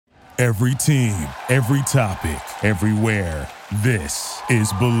Every team, every topic, everywhere. This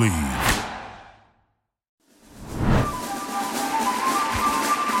is Believe.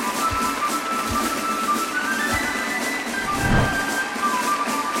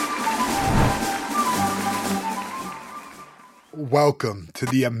 Welcome to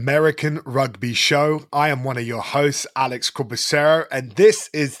the American Rugby Show. I am one of your hosts, Alex Corbacero, and this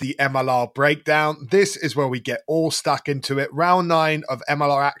is the MLR Breakdown. This is where we get all stuck into it. Round 9 of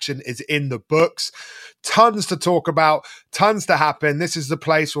MLR action is in the books. Tons to talk about, tons to happen. This is the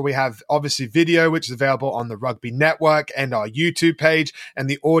place where we have obviously video, which is available on the Rugby Network and our YouTube page, and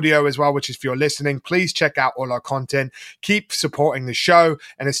the audio as well, which is if you're listening. Please check out all our content. Keep supporting the show,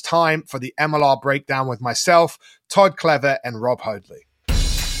 and it's time for the MLR Breakdown with myself, Todd Clever, and Rob Hoadley.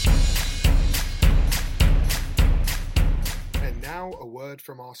 And now a word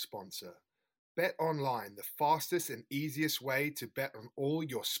from our sponsor. Bet Online, the fastest and easiest way to bet on all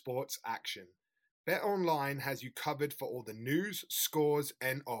your sports action. Bet Online has you covered for all the news, scores,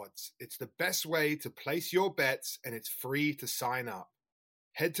 and odds. It's the best way to place your bets, and it's free to sign up.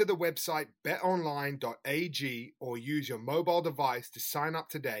 Head to the website betonline.ag or use your mobile device to sign up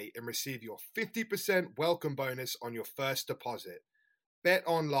today and receive your 50% welcome bonus on your first deposit. Bet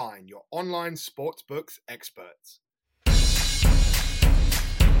Online, your online sportsbooks experts.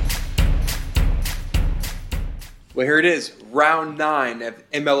 Well, here it is, round 9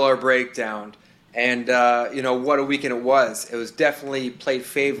 of MLR Breakdown. And, what a weekend it was. It was definitely played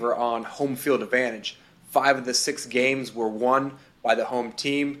favor on home field advantage. 5 of the 6 games were won by the home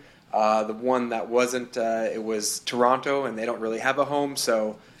team. The one that wasn't, it was Toronto, and they don't really have a home,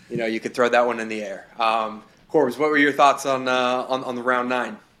 so, you could throw that one in the air. Corbs, what were your thoughts on the round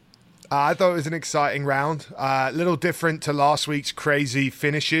 9? I thought it was an exciting round. A little different to last week's crazy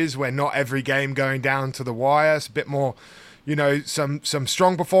finishes where not every game going down to the wire. It's a bit more, some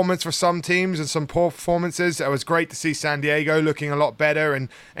strong performance for some teams and some poor performances. It was great to see San Diego looking a lot better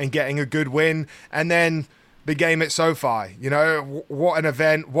and getting a good win. And then the game at SoFi, what an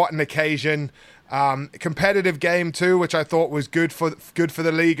event, what an occasion. Competitive game too, which I thought was good for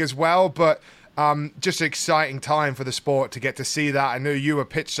the league as well. But just an exciting time for the sport to get to see that. I know you were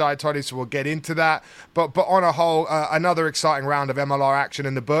pitch side, Toddy, so we'll get into that. But on a whole, another exciting round of MLR action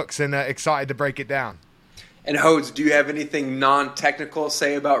in the books, and excited to break it down. And Hodes, do you have anything non-technical to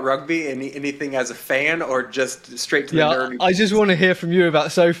say about rugby? Anything as a fan, or just straight to the nerdy? I just want to hear from you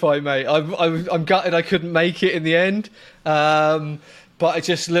about SoFi, mate. I'm gutted I couldn't make it in the end, but it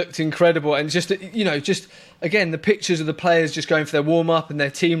just looked incredible. And just again, the pictures of the players just going for their warm-up and their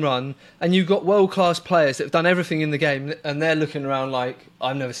team run, and you've got world-class players that have done everything in the game, and they're looking around like,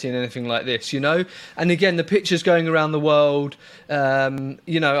 I've never seen anything like this, And again, the pictures going around the world,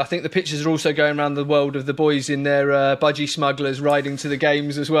 I think the pictures are also going around the world of the boys in their budgie smugglers riding to the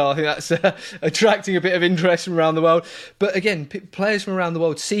games as well. I think that's attracting a bit of interest from around the world. But again, players from around the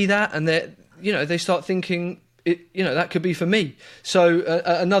world see that, and they start thinking, that could be for me. So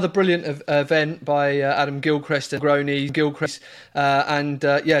another brilliant event by Adam Gilchrist and Groney Gilchrist.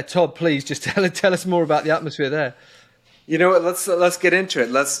 Todd, please just tell us more about the atmosphere there. You know what? Let's get into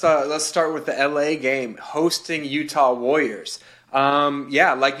it. Let's start with the LA game, hosting Utah Warriors.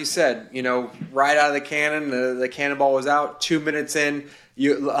 Like you said, right out of the cannon, the cannonball was out. 2 minutes in,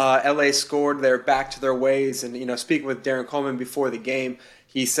 LA scored. They're back to their ways. And speaking with Darren Coleman before the game,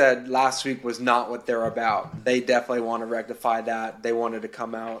 he said last week was not what they're about. They definitely want to rectify that. They wanted to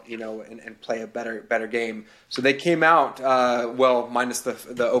come out, and play a better game. So they came out, minus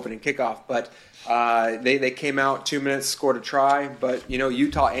the opening kickoff, but they came out 2 minutes, scored a try, but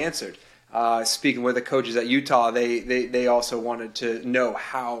Utah answered. Speaking with the coaches at Utah, they also wanted to know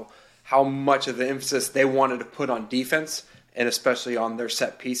how much of the emphasis they wanted to put on defense, and especially on their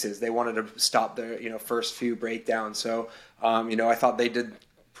set pieces. They wanted to stop their first few breakdowns. So I thought they did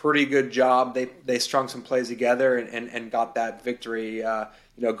pretty good job. They strung some plays together and got that victory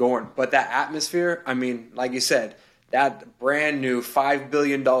going. But that atmosphere, like you said, that brand new $5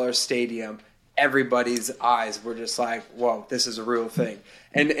 billion stadium, everybody's eyes were just like, whoa, this is a real thing.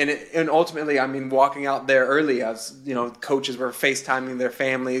 And ultimately, walking out there early, coaches were FaceTiming their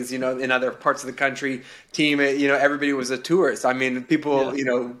families, in other parts of the country. Team, everybody was a tourist. People,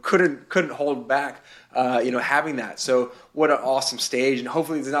 couldn't hold back, having that. So what an awesome stage. And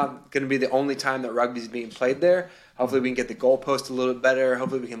hopefully it's not going to be the only time that rugby is being played there. Hopefully we can get the goalpost a little bit better.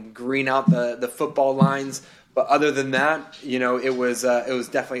 Hopefully we can green out the football lines. But other than that, it was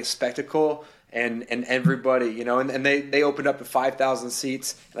definitely a spectacle. And everybody, and they opened up to 5,000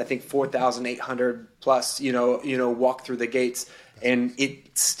 seats, and I think 4,800 plus, walk through the gates, and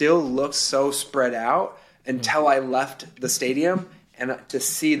it still looks so spread out until I left the stadium, and to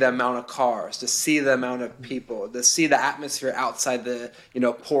see the amount of cars, to see the amount of people, to see the atmosphere outside the,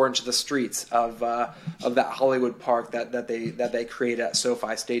 pour into the streets of that Hollywood Park that they created at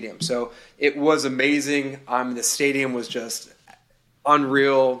SoFi Stadium. So it was amazing. The stadium was just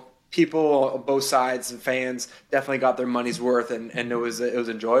unreal. People on both sides and fans definitely got their money's worth, and it was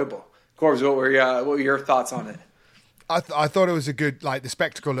enjoyable. Corbs, what were your thoughts on it? I thought it was a good, the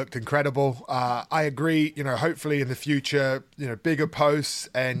spectacle looked incredible. I agree, hopefully in the future, bigger posts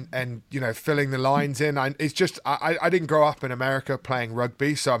and filling the lines in. It's just, I didn't grow up in America playing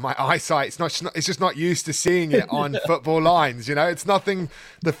rugby, so my eyesight, it's just not used to seeing it on football lines. It's nothing,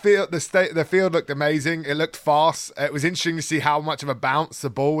 the field looked amazing. It looked fast. It was interesting to see how much of a bounce the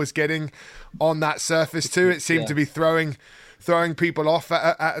ball was getting on that surface too. It seemed to be throwing people off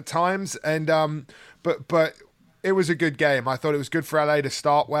at times. And, but it was a good game. I thought it was good for LA to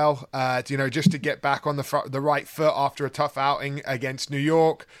start well, just to get back on the right foot after a tough outing against New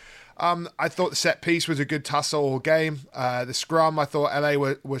York. I thought the set piece was a good tussle all game. The scrum, I thought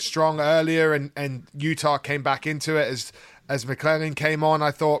LA was strong earlier, and Utah came back into it as McClellan came on.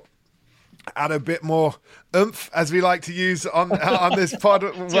 I thought add a bit more oomph, as we like to use on this pod.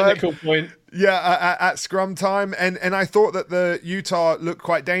 Technical point. Yeah, at scrum time. And I thought that the Utah looked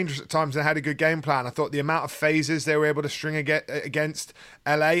quite dangerous at times and had a good game plan. I thought the amount of phases they were able to string against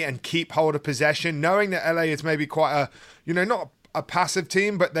LA and keep hold of possession, knowing that LA is maybe quite a, not a passive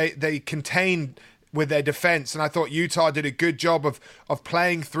team, but they contain with their defense. And I thought Utah did a good job of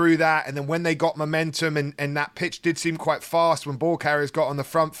playing through that. And then when they got momentum and that pitch did seem quite fast when ball carriers got on the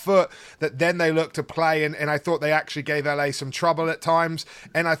front foot, that then they looked to play. And I thought they actually gave LA some trouble at times.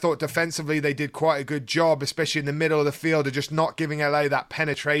 And I thought defensively they did quite a good job, especially in the middle of the field, of just not giving LA that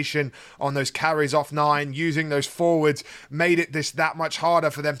penetration on those carries off 9, using those forwards, made it that much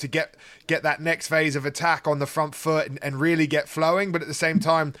harder for them to get that next phase of attack on the front foot and really get flowing. But at the same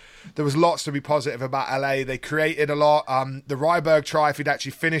time, there was lots to be positive about LA. They created a lot. The Ryberg try, if he'd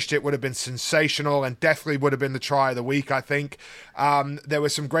actually finished it, would have been sensational and definitely would have been the try of the week, I think. There were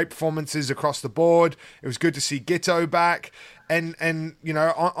some great performances across the board. It was good to see Gitto back. And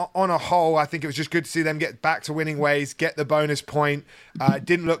on a whole, I think it was just good to see them get back to winning ways, get the bonus point.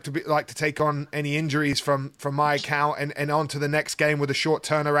 Didn't look to take on any injuries from my account, and on to the next game with a short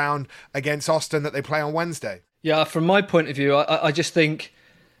turnaround against Austin that they play on Wednesday. Yeah, from my point of view, I just think,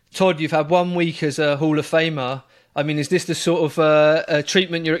 Todd, you've had 1 week as a Hall of Famer. I mean, is this the sort of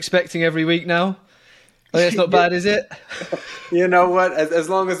treatment you're expecting every week now? I think it's not bad, is it? You know what? As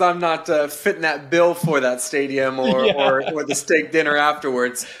long as I'm not fitting that bill for that stadium or the steak dinner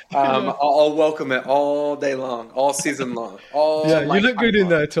afterwards, I'll welcome it all day long, all season long. You look good in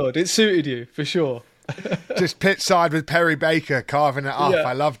there, Todd. It suited you, for sure. Just pitch side with Perry Baker carving it up. Yeah.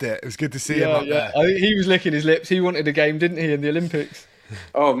 I loved it. It was good to see him up there. I think he was licking his lips. He wanted a game, didn't he, in the Olympics?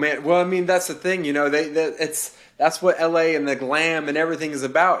 Oh, man. Well, I mean, that's the thing. That's what LA and the glam and everything is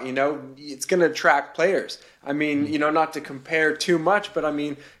about. It's going to attract players. I mean, not to compare too much, but I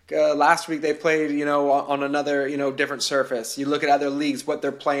mean, last week they played, on another, different surface. You look at other leagues, what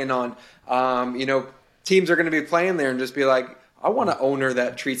they're playing on. Teams are going to be playing there and just be like, I want an owner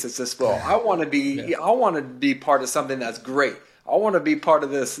that treats us this well. I want to be part of something that's great. I want to be part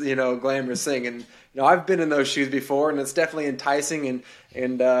of this, glamorous thing. And I've been in those shoes before, and it's definitely enticing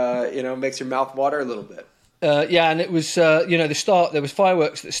and makes your mouth water a little bit. And it was, the start, there was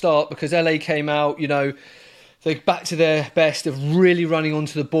fireworks at the start because LA came out, they back to their best of really running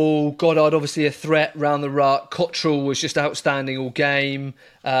onto the ball. Goddard, obviously a threat round the ruck. Cottrell was just outstanding all game.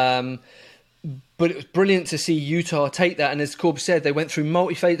 But it was brilliant to see Utah take that. And as Corb said, they went through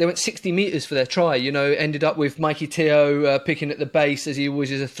multi-phase. They went 60 metres for their try, ended up with Mikey Teo picking at the base as he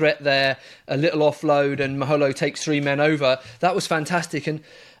always is a threat there, a little offload, and Maholo takes 3 men over. That was fantastic. And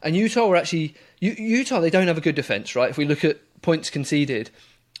Utah were actually... Utah, they don't have a good defence, right? If we look at points conceded.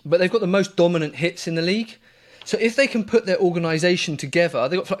 But they've got the most dominant hits in the league. So if they can put their organisation together,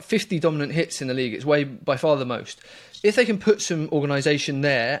 they've got like 50 dominant hits in the league. It's by far the most. If they can put some organisation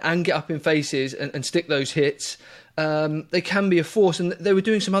there and get up in faces and stick those hits, they can be a force. And they were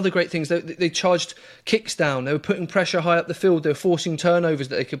doing some other great things. They charged kicks down. They were putting pressure high up the field. They were forcing turnovers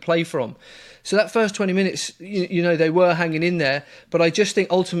that they could play from. So that first 20 minutes, they were hanging in there. But I just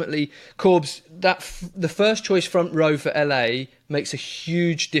think ultimately, Corbs, the first choice front row for LA makes a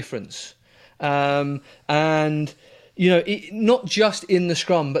huge difference. And not just in the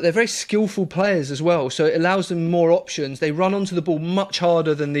scrum, but they're very skillful players as well. So it allows them more options. They run onto the ball much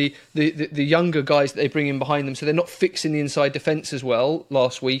harder than the younger guys that they bring in behind them. So they're not fixing the inside defence as well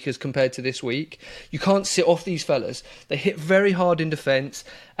last week as compared to this week. You can't sit off these fellas. They hit very hard in defence.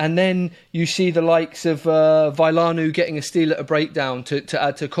 And then you see the likes of Vailanu getting a steal at a breakdown to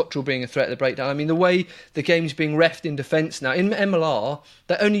add to Cottrell being a threat at the breakdown. I mean, the way the game's being reffed in defence now. In MLR,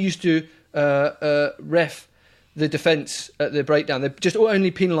 they only used to ref the defence at the breakdown. They just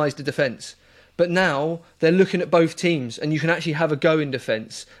only penalised the defence. But now they're looking at both teams and you can actually have a go in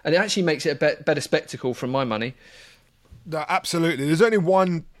defence. And it actually makes it a better spectacle from my money. No, absolutely. There's only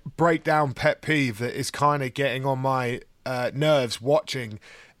one breakdown pet peeve that is kind of getting on my nerves watching.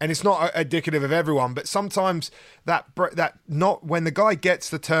 And it's not indicative of everyone, but sometimes that not when the guy gets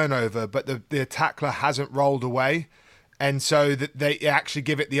the turnover, but the tackler hasn't rolled away. And so that they actually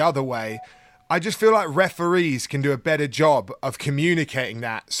give it the other way. I just feel like referees can do a better job of communicating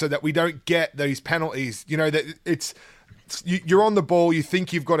that so that we don't get those penalties. That you're on the ball, you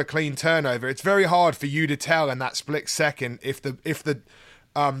think you've got a clean turnover. It's very hard for you to tell in that split second if the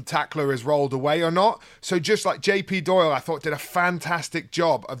tackler is rolled away or not. So just like JP Doyle, I thought did a fantastic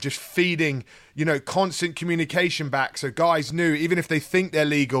job of just feeding, constant communication back. So guys knew, even if they think they're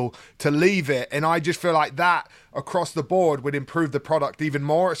legal, to leave it. And I just feel like that across the board would improve the product even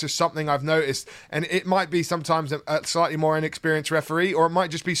more. It's just something I've noticed. And it might be sometimes a slightly more inexperienced referee, or it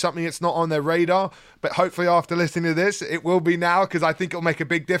might just be something that's not on their radar. But hopefully after listening to this, it will be now, because I think it'll make a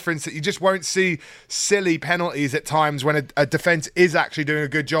big difference that you just won't see silly penalties at times when a defence is actually doing a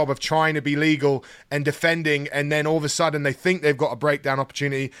good job of trying to be legal and defending, and then all of a sudden they think they've got a breakdown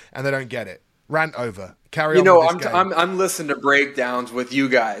opportunity and they don't get it. Rant over. Carry on with this game. I'm listening to breakdowns with you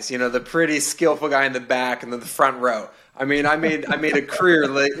guys. The pretty skillful guy in the back and then the front row. I mean, I made a career,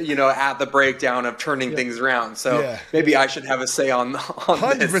 at the breakdown of turning things around. So maybe I should have a say on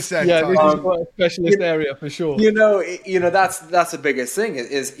 100%. This. Yeah, this is quite a specialist area for sure. That's the biggest thing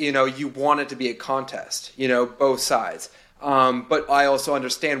is you want it to be a contest. Both sides. But I also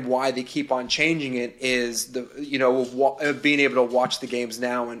understand why they keep on changing it is being able to watch the games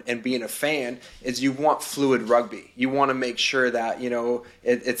now and being a fan is you want fluid rugby. You want to make sure that,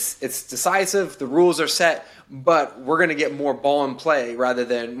 it's decisive, the rules are set, but we're going to get more ball in play rather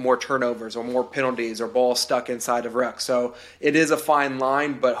than more turnovers or more penalties or balls stuck inside of ruck. So it is a fine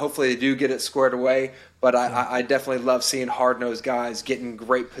line, but hopefully they do get it squared away. But I definitely love seeing hard-nosed guys getting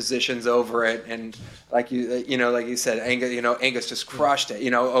great positions over it, and like you said, Angus just crushed it,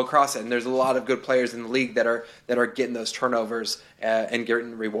 across it. And there's a lot of good players in the league that are getting those turnovers and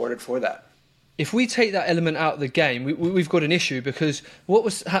getting rewarded for that. If we take that element out of the game, we've got an issue, because what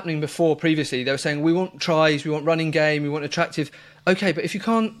was happening before previously, they were saying we want tries, we want running game, we want attractive. Okay, but if you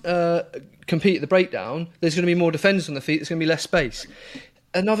can't compete at the breakdown, there's going to be more defenders on the feet. There's going to be less space.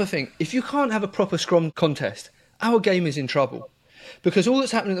 Another thing, if you can't have a proper scrum contest, our game is in trouble. Because all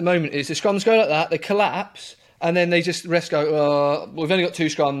that's happening at the moment is the scrums go like that, they collapse, and then they just rest go, we've only got 2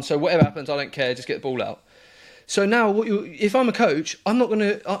 scrums, so whatever happens, I don't care, just get the ball out. So now, if I'm a coach, I'm not going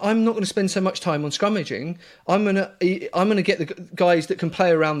to spend so much time on scrummaging. I'm going to get the guys that can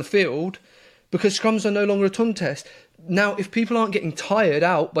play around the field, because scrums are no longer a contest. Now, if people aren't getting tired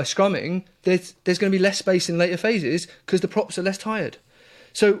out by scrumming, there's going to be less space in later phases because the props are less tired.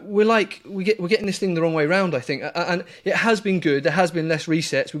 So we're getting this thing the wrong way round, I think, and it has been good. There has been less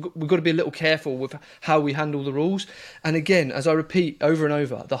resets. We've got to be a little careful with how we handle the rules. And again, as I repeat over and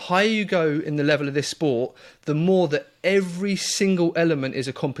over, the higher you go in the level of this sport, the more that every single element is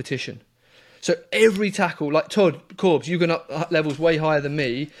a competition. So every tackle, like Todd Corbs, you've gone up levels way higher than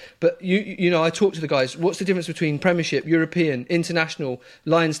me, but I talk to the guys. What's the difference between Premiership, European, International,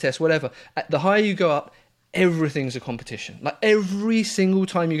 Lions Test, whatever? The higher you go up, everything's a competition. Like every single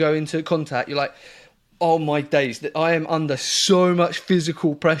time you go into contact, you're like, oh my days, that I am under so much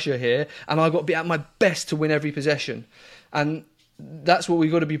physical pressure here, and I've got to be at my best to win every possession. And that's what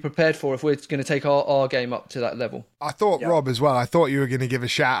we've got to be prepared for if we're going to take our game up to that level. I thought, Rob, as well, I thought you were going to give a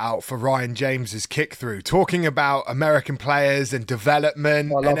shout out for Ryan James's kick through, talking about American players and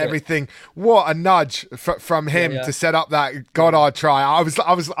development and everything. What a nudge from him to set up that Goddard try. I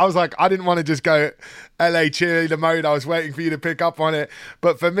was like, I didn't want to just go LA cheerleader mode. I was waiting for you to pick up on it.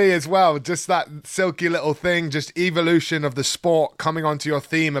 But for me as well, just that silky little thing, just evolution of the sport, coming onto your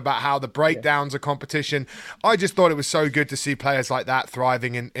theme about how the breakdowns are competition. I just thought it was so good to see players like that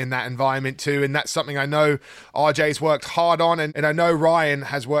thriving in that environment too. And that's something I know RJ's worked hard on, and I know Ryan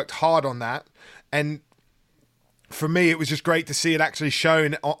has worked hard on that. And for me, it was just great to see it actually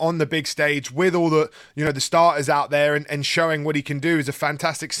shown on the big stage with all the, the starters out there and showing what he can do is a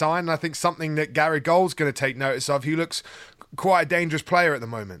fantastic sign. And I think something that Gary Gold's going to take notice of. He looks quite a dangerous player at the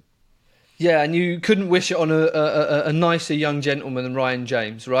moment. Yeah, and you couldn't wish it on a nicer young gentleman than Ryan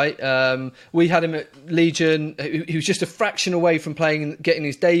James, right? We had him at Legion. He was just a fraction away from playing and getting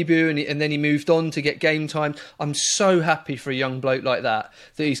his debut, and then he moved on to get game time. I'm so happy for a young bloke like that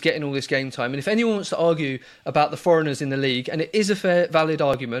he's getting all this game time. And if anyone wants to argue about the foreigners in the league, and it is a fair, valid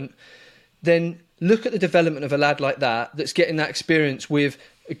argument, then look at the development of a lad like that's getting that experience with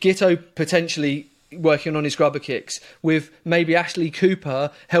Gitto potentially working on his grubber kicks, with maybe Ashley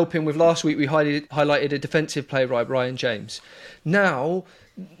Cooper helping with, last week we highlighted a defensive player, Ryan James. Now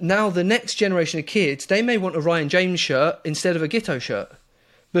the next generation of kids, they may want a Ryan James shirt instead of a Gitto shirt,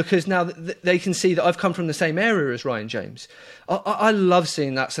 because now they can see that I've come from the same area as Ryan James. I love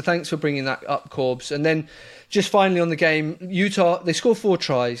seeing that, so thanks for bringing that up, Corbs. And then just finally on the game, Utah, they scored 4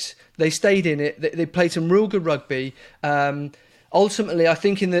 tries, they stayed in it, they played some real good rugby. Ultimately, I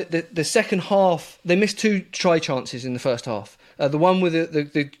think in the second half, they missed 2 try chances in the first half. The one with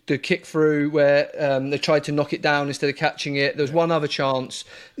the kick through where they tried to knock it down instead of catching it. There was one other chance.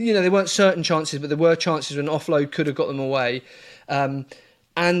 They weren't certain chances, but there were chances when offload could have got them away. And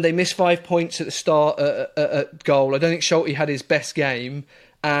they missed 5 points at the start at goal. I don't think Schulte had his best game.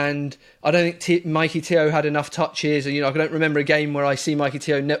 And I don't think Mikey Teo had enough touches. And, I don't remember a game where I see Mikey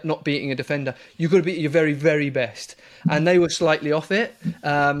Teo not beating a defender. You've got to be at your very, very best. And they were slightly off it.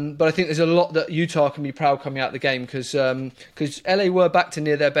 But I think there's a lot that Utah can be proud coming out of the game because LA were back to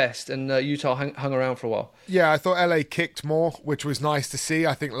near their best and Utah hung around for a while. Yeah, I thought LA kicked more, which was nice to see.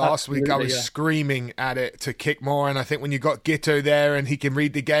 I think last week I was screaming at it to kick more. And I think when you got Gitto there and he can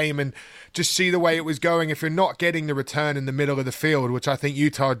read the game and just see the way it was going, if you're not getting the return in the middle of the field, which I think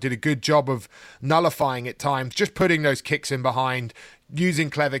Utah did a good job of nullifying at times, just putting those kicks in behind, using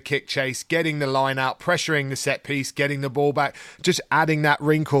clever kick chase, getting the line out, pressuring the set piece, getting the ball back, just adding that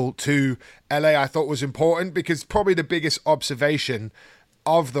wrinkle to LA I thought was important, because probably the biggest observation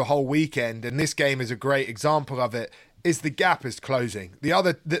of the whole weekend, and this game is a great example of it, is the gap is closing.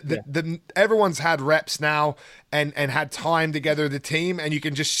 Everyone's had reps now and had time together as a team, and you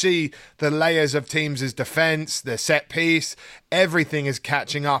can just see the layers of teams' defense, the set piece, everything is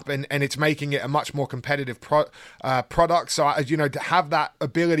catching up, and it's making it a much more competitive product. So, to have that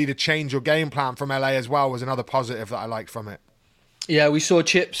ability to change your game plan from LA as well was another positive that I liked from it. Yeah, we saw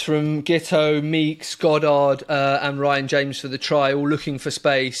chips from Gitto, Meeks, Goddard, and Ryan James for the try, all looking for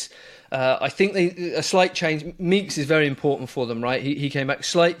space. I think a slight change. Meeks is very important for them, right? He came back.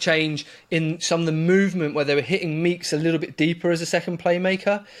 Slight change in some of the movement where they were hitting Meeks a little bit deeper as a second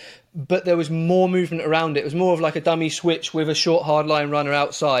playmaker, but there was more movement around it. It was more of like a dummy switch with a short hard line runner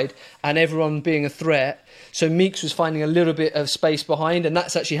outside and everyone being a threat. So Meeks was finding a little bit of space behind, and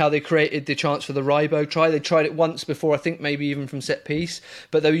that's actually how they created the chance for the Rybo try. They tried it once before, I think maybe even from set piece,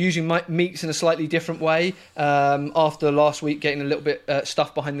 but they were using Meeks in a slightly different way after last week getting a little bit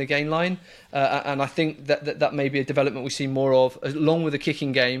stuff behind the gain line. And I think that may be a development we see more of, along with the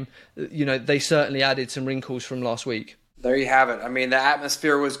kicking game. They certainly added some wrinkles from last week. There you have it. I mean, the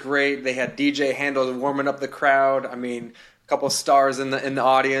atmosphere was great. They had DJ handles warming up the crowd. I mean, a couple of stars in the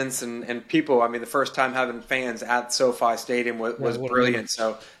audience and people. I mean, the first time having fans at SoFi Stadium was brilliant.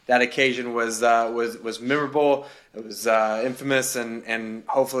 So that occasion was memorable. It was infamous, and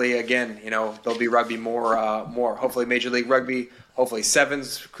hopefully again, there'll be rugby more. Hopefully Major League Rugby. Hopefully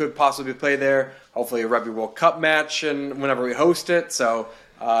sevens could possibly play there. Hopefully a Rugby World Cup match, and whenever we host it. So.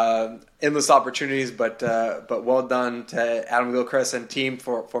 Endless opportunities, but well done to Adam Gilchrist and team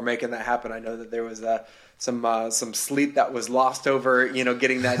for making that happen. I know that there was some sleep that was lost over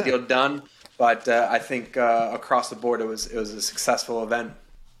getting that deal done, but I think across the board it was a successful event.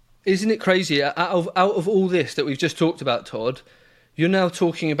 Isn't it crazy? Out of all this that we've just talked about, Todd, you're now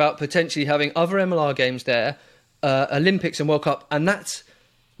talking about potentially having other MLR games there, Olympics and World Cup, and that's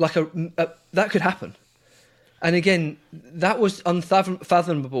like that could happen. And again, that was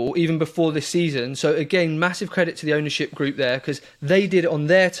unfathomable even before this season. So again, massive credit to the ownership group there, because they did it on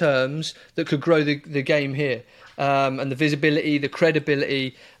their terms that could grow the game here. And the visibility, the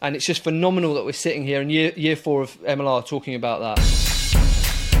credibility. And it's just phenomenal that we're sitting here in year 4 of MLR talking about that.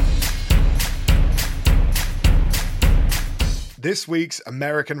 This week's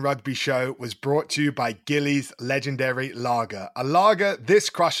American Rugby Show was brought to you by Gillies Legendary Lager. A lager this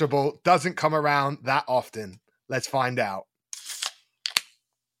crushable doesn't come around that often. Let's find out.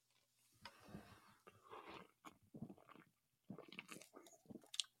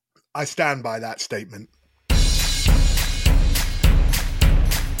 I stand by that statement.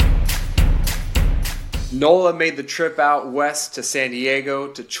 NOLA made the trip out west to San Diego,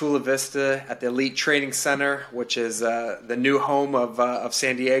 to Chula Vista at the Elite Training Center, which is the new home of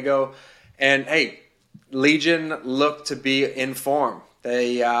San Diego. And, hey, Legion looked to be in form.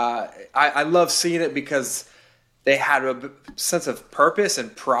 I love seeing it because they had a sense of purpose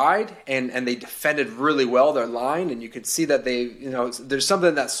and pride, and they defended really well their line, and you could see that there's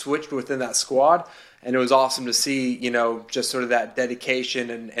something that switched within that squad, and it was awesome to see, just sort of that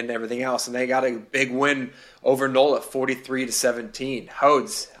dedication and everything else. And they got a big win over NOLA, 43-17.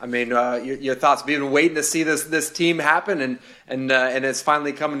 Hodes, I mean, your thoughts? We've been waiting to see this team happen, and it's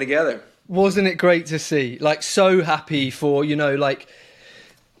finally coming together. Wasn't it great to see? Like, so happy for,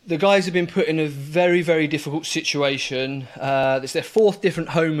 the guys have been put in a very, very difficult situation. It's their fourth different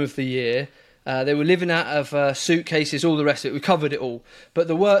home of the year. They were living out of suitcases, all the rest of it. We covered it all. But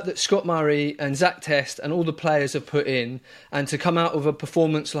the work that Scott Murray and Zach Test and all the players have put in, and to come out of a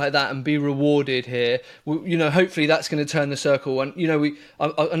performance like that and be rewarded here, hopefully that's going to turn the circle. And,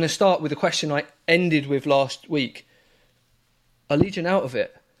 I'm going to start with the question I ended with last week. Are Legion out of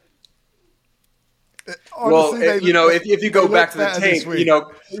it? Honestly, if you go back to the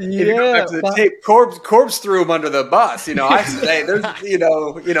tape, Corbs threw him under the bus. I say there's,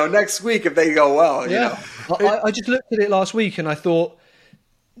 next week if they go well, I just looked at it last week and I thought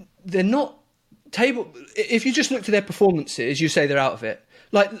they're not table. If you just looked at their performances, you say they're out of it.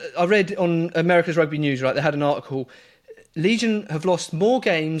 Like I read on America's Rugby News, right? They had an article. Legion have lost more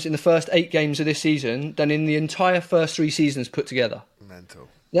games in the first 8 games of this season than in the entire first 3 seasons put together. Mental.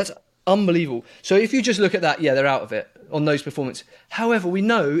 That's unbelievable. So if you just look at that, they're out of it on those performances. However, we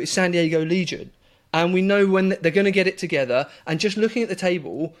know it's San Diego Legion, and we know when they're going to get it together. And just looking at the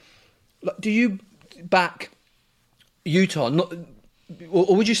table, do you back Utah?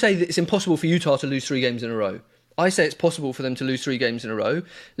 Or would you say that it's impossible for Utah to lose 3 games in a row? I say it's possible for them to lose 3 games in a row.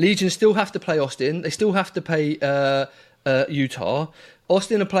 Legion still have to play Austin. They still have to play Utah.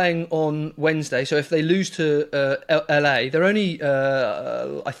 Austin are playing on Wednesday, so if they lose to LA, they're only,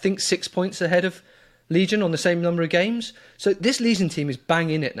 I think, 6 points ahead of Legion on the same number of games. So this Legion team is bang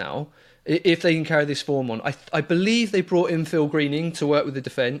in it now, if they can carry this form on. I believe they brought in Phil Greening to work with the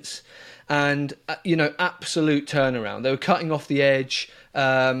defence, and, absolute turnaround. They were cutting off the edge,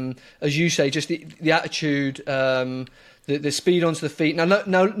 as you say, just the attitude, the speed onto the feet. Now,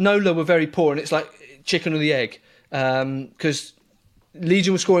 NOLA were very poor, and it's like chicken or the egg, because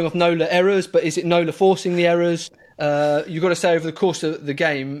Legion was scoring off NOLA errors, but is it NOLA forcing the errors? You've got to say over the course of the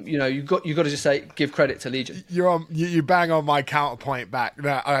game, you've got to just say give credit to Legion. You bang on my counterpoint back.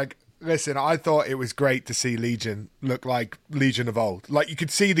 Listen, I thought it was great to see Legion look like Legion of old. Like you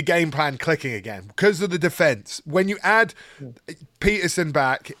could see the game plan clicking again because of the defense. When you add Peterson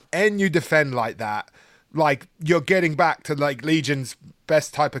back and you defend like that, like you're getting back to like Legion's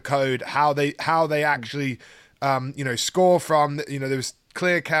best type of code. How they actually. Score from, there was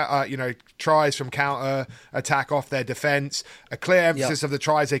clear, tries from counter attack off their defense, a clear emphasis of the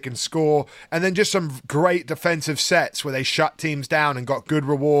tries they can score, and then just some great defensive sets where they shut teams down and got good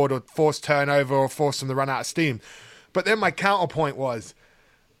reward or forced turnover or forced them to run out of steam. But then my counterpoint was,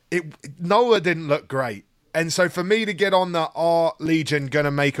 NOLA didn't look great. And so for me to get on are Legion going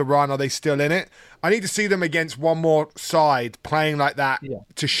to make a run? Are they still in it? I need to see them against one more side playing like that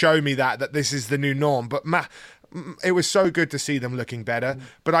to show me that this is the new norm. But it was so good to see them looking better.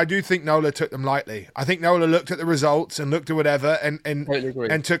 But I do think NOLA took them lightly. I think NOLA looked at the results and looked at whatever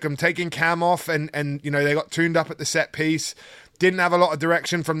and took them, taking Cam off and they got tuned up at the set piece. Didn't have a lot of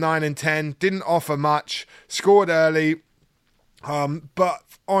direction from 9 and 10. Didn't offer much. Scored early. But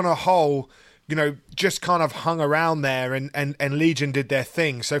on a whole, just kind of hung around there and Legion did their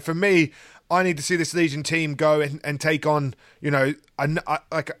thing. So for me, I need to see this Legion team go and take on,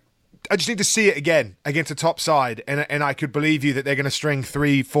 I just need to see it again against a top side, and I could believe you that they're going to string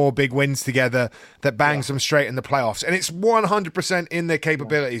 3-4 big wins together that bangs them straight in the playoffs. And it's 100% in their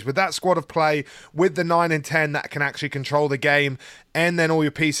capabilities. With that squad of play, with the 9 and 10 that can actually control the game, and then all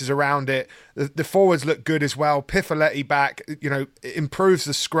your pieces around it. The forwards look good as well. Pifoletti back, improves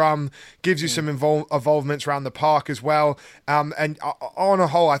the scrum, gives you some involvements around the park as well. And on a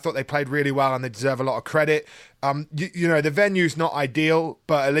whole, I thought they played really well and they deserve a lot of credit. The venue's not ideal,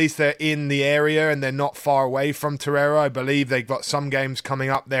 but at least they're in the area and they're not far away from Torero. I believe they've got some games coming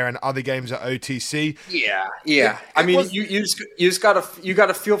up there and other games at OTC. Yeah. You just got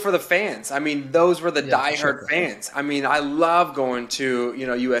to feel for the fans. I mean, those were the diehard fans. I mean, I love going to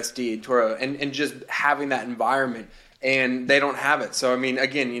USD Toro and just having that environment. And they don't have it. So, I mean,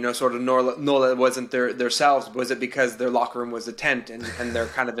 again, sort of NOLA wasn't their selves. Was it because their locker room was a tent and they're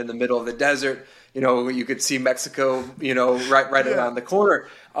kind of in the middle of the desert? You could see Mexico, right around the corner.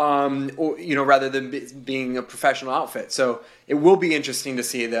 or rather than being a professional outfit. So it will be interesting to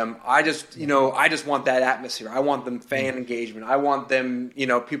see them. I just want that atmosphere. I want them fan engagement. I want them,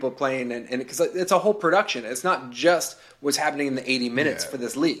 people playing, and because it's a whole production. It's not just what's happening in the 80 minutes for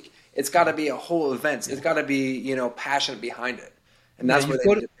this league. It's got to be a whole event. It's got to be, passion behind it, and that's where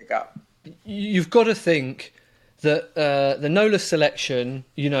they need to pick up. You've got to think that the Nola selection,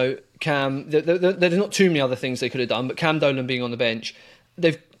 Cam, there's not too many other things they could have done, but Cam Dolan being on the bench,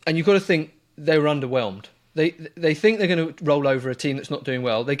 and you've got to think they were underwhelmed. They think they're going to roll over a team that's not doing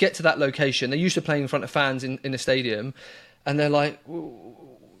well. They get to that location. They're used to playing in front of fans in a stadium, and they're like,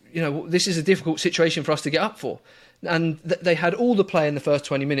 this is a difficult situation for us to get up for. And they had all the play in the first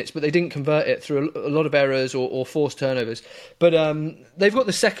 20 minutes, but they didn't convert it through a lot of errors or forced turnovers. But they've got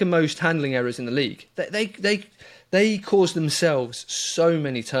the second most handling errors in the league. They caused themselves so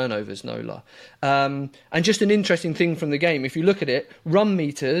many turnovers, Nola. And just an interesting thing from the game, if you look at it, run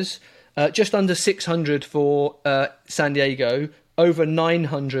meters, just under 600 for San Diego, over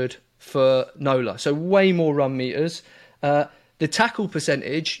 900 for Nola. So way more run meters. The tackle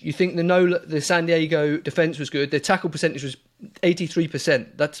percentage, you think the San Diego defense was good. The tackle percentage was 83%.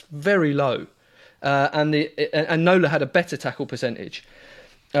 That's very low. And Nola had a better tackle percentage.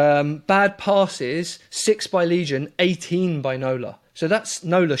 Bad passes, 6 by Legion, 18 by Nola. So that's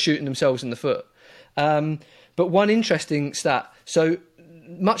Nola shooting themselves in the foot. But one interesting stat, so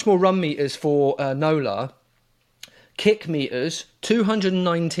much more run meters for Nola. Kick meters,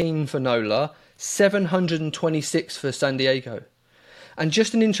 219 for Nola, 726 for San Diego. And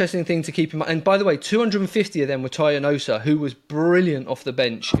just an interesting thing to keep in mind, and by the way, 250 of them were Tyanosa, who was brilliant off the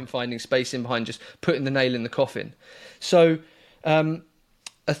bench in finding space in behind, just putting the nail in the coffin. So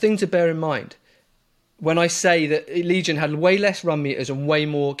a thing to bear in mind, when I say that Legion had way less run meters and way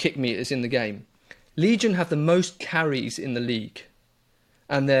more kick meters in the game, Legion have the most carries in the league,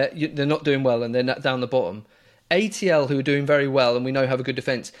 and they're not doing well, and they're down the bottom. ATL, who are doing very well, and we know have a good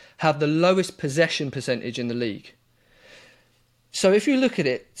defence, have the lowest possession percentage in the league. So if you look at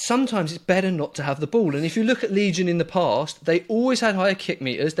it, sometimes it's better not to have the ball. And if you look at Legion in the past, they always had higher kick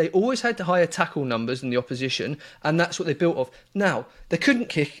meters. They always had higher tackle numbers than the opposition. And that's what they built off. Now, they couldn't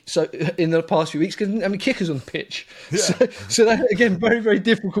kick in the past few weeks because they didn't have any kickers on the pitch. Yeah. So that, again, very, very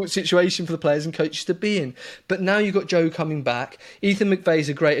difficult situation for the players and coaches to be in. But now you've got Joe coming back. Ethan McVeigh's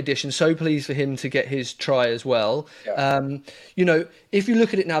a great addition. So pleased for him to get his try as well. Yeah. If you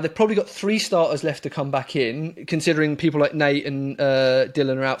look at it now, they've probably got 3 starters left to come back in, considering people like Nate and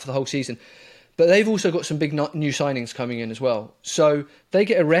Dylan are out for the whole season. But they've also got some big new signings coming in as well. So they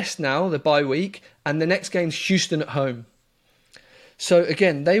get a rest now, the bye week, and the next game's Houston at home. So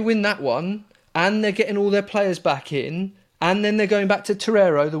again, they win that one, and they're getting all their players back in, and then they're going back to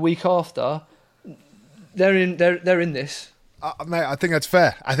Torero the week after. They're in this. Mate, I think that's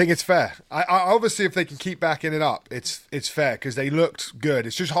fair. I think it's fair. I obviously, if they can keep backing it up, it's fair because they looked good.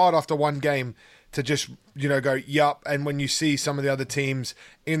 It's just hard after one game to just go yup. And when you see some of the other teams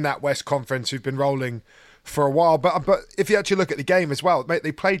in that West Conference who've been rolling for a while, but if you actually look at the game as well, mate,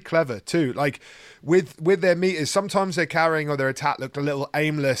 they played clever too. Like with their meters, sometimes their carrying or their attack looked a little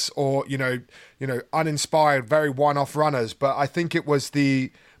aimless or uninspired, very one-off runners. But I think it was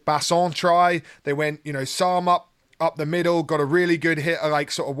the Basson try. They went Sam up the middle, got a really good hit,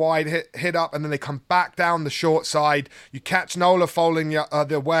 like sort of wide hit up, and then they come back down the short side. You catch Nola falling the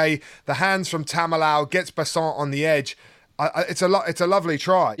other way. The hands from Tamalau gets Basson on the edge. It's a lovely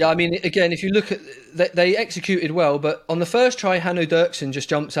try. Yeah, I mean, again, if you look at they executed well, but on the first try, Hanno Dirksen just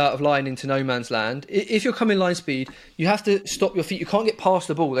jumps out of line into no man's land. If you're coming line speed, you have to stop your feet. You can't get past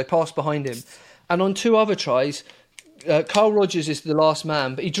the ball. They pass behind him. And on 2 other tries, Carl Rogers is the last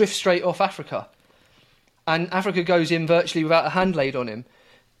man, but he drifts straight off Africa. And Africa goes in virtually without a hand laid on him.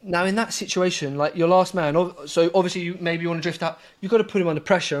 Now, in that situation, like your last man, so obviously you maybe want to drift out, you've got to put him under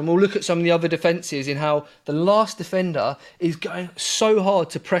pressure. And we'll look at some of the other defences in how the last defender is going so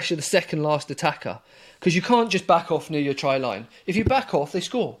hard to pressure the second last attacker. Because you can't just back off near your try line. If you back off, they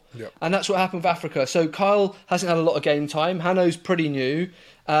score. Yep. And that's what happened with Africa. So Kyle hasn't had a lot of game time. Hanno's pretty new.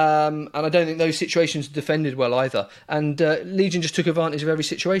 And I don't think those situations are defended well either. And Legion just took advantage of every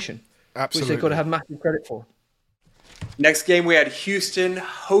situation. Absolutely. Which they've got to have massive credit for. Next game, we had Houston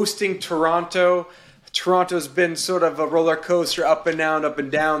hosting Toronto. Toronto's been sort of a roller coaster, up and down, up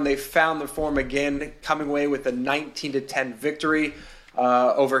and down. They found the form again, coming away with a 19-10 victory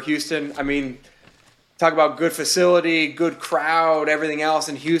over Houston. I mean, talk about good facility, good crowd, everything else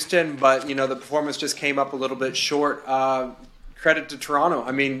in Houston, but, the performance just came up a little bit short. Credit to Toronto.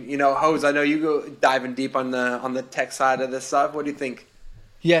 I mean, Hose, I know you go diving deep on the tech side of this stuff. What do you think?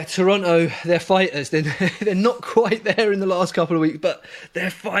 Yeah, Toronto, they're fighters. They're not quite there in the last couple of weeks, but they're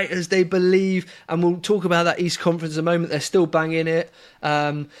fighters. They believe, and we'll talk about that East Conference in a moment. They're still banging it.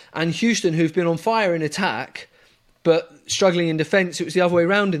 And Houston, who've been on fire in attack, but struggling in defence, it was the other way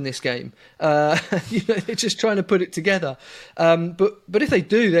around in this game. They're just trying to put it together. But if they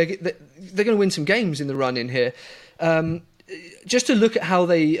do, they're going to win some games in the run in here. Just to look at how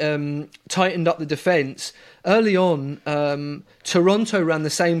they tightened up the defence. Early on, Toronto ran the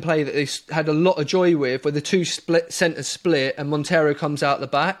same play that they had a lot of joy with, where the two centres split and Montero comes out the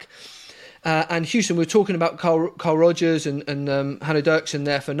back. And Houston, we were talking about Carl Rogers and Hannah Dirksen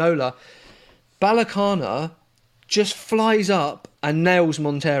there for Nola. Balakana just flies up and nails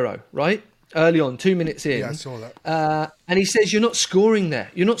Montero, right? Early on, 2 minutes in. Yeah, I saw that. And he says, you're not scoring there.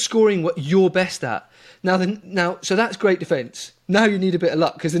 You're not scoring what you're best at. Now, so that's great defence. Now you need a bit of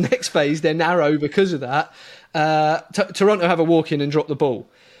luck, because the next phase, they're narrow because of that. Toronto have a walk in and drop the ball.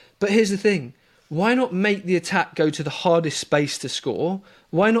 But here's the thing. Why not make the attack go to the hardest space to score?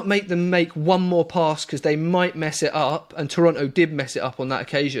 Why not make them make one more pass, because they might mess it up, and Toronto did mess it up on that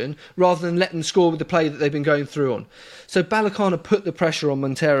occasion, rather than let them score with the play that they've been going through on. So Balakana put the pressure on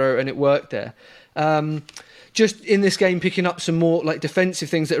Montero, and it worked there. Just in this game, picking up some more like defensive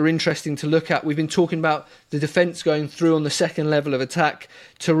things that are interesting to look at. We've been talking about the defence going through on the second level of attack.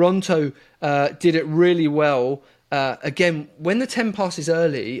 Toronto did it really well. Again, when the 10 passes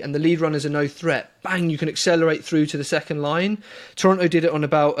early and the lead runners are no threat, bang, you can accelerate through to the second line. Toronto did it on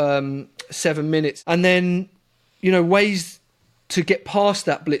about 7 minutes. And then, ways to get past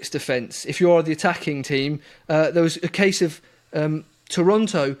that blitz defence. If you are the attacking team, there was a case of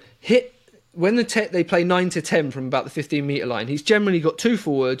Toronto hit. When they play 9 to 10 from about the 15-metre line, he's generally got two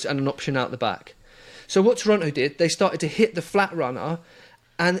forwards and an option out the back. So what Toronto did, they started to hit the flat runner,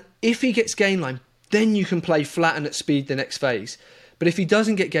 and if he gets gain line, then you can play flat and at speed the next phase. But if he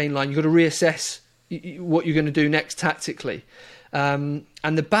doesn't get gain line, you've got to reassess what you're going to do next tactically. And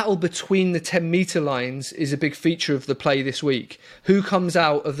the battle between the 10-metre lines is a big feature of the play this week. Who comes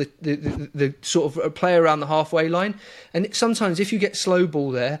out of the sort of play around the halfway line? And sometimes if you get slow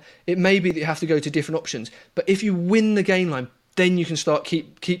ball there, it may be that you have to go to different options. But if you win the gain line, then you can start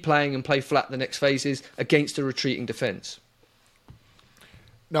keep playing and play flat the next phases against a retreating defence.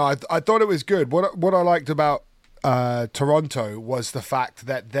 No, I thought it was good. What I liked about Toronto was the fact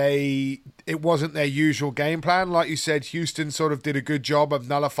that it wasn't their usual game plan. Like you said, Houston sort of did a good job of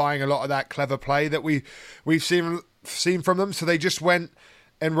nullifying a lot of that clever play that we've seen from them. So they just went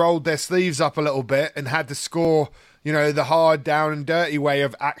and rolled their sleeves up a little bit and had to score, the hard, down and dirty way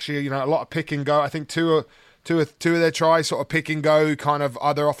of actually, a lot of pick and go. I think two of their tries sort of pick and go, kind of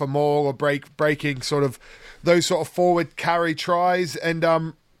either off a maul or breaking sort of those sort of forward carry tries.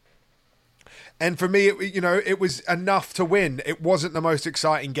 And for me, it was enough to win. It wasn't the most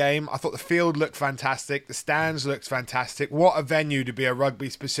exciting game. I thought the field looked fantastic. The stands looked fantastic. What a venue to be a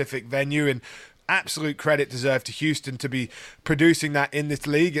rugby-specific venue. And absolute credit deserved to Houston to be producing that in this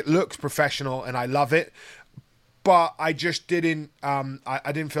league. It looks professional, and I love it. But I just didn't. I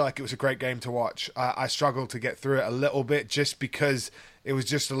didn't feel like it was a great game to watch. I struggled to get through it a little bit, just because it was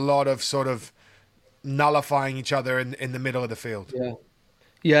just a lot of sort of nullifying each other in the middle of the field. Yeah.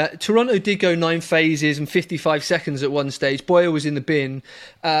 Yeah, Toronto did go 9 phases and 55 seconds at one stage. Boyer was in the bin.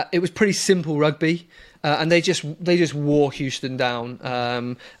 It was pretty simple rugby. And they just wore Houston down,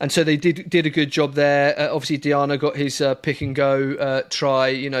 and so they did a good job there. Obviously, Diana got his pick and go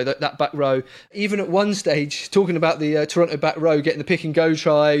try. That back row. Even at one stage, talking about the Toronto back row getting the pick and go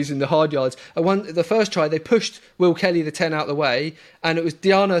tries and the hard yards. The first try, they pushed Will Kelly the 10 out the way, and it was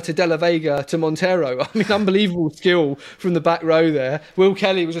Diana to De La Vega to Montero. I mean, unbelievable skill from the back row there. Will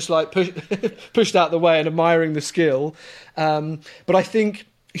Kelly was just like pushed out the way and admiring the skill. But I think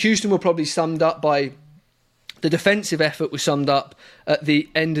Houston were probably summed up by. The defensive effort was summed up at the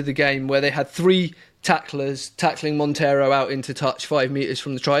end of the game, where they had 3 tacklers tackling Montero out into touch 5 metres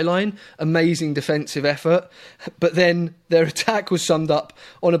from the try line. Amazing defensive effort. But then their attack was summed up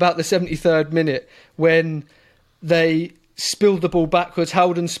on about the 73rd minute, when they spilled the ball backwards.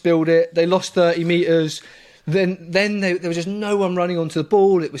 Howden spilled it. They lost 30 metres. Then there was just no one running onto the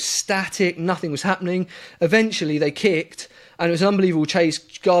ball. It was static. Nothing was happening. Eventually they kicked, and it was an unbelievable chase.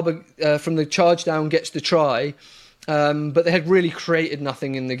 Garber from the charge down gets the try, but they had really created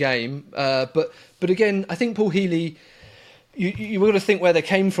nothing in the game. But again, I think Paul Healy, you were going to think where they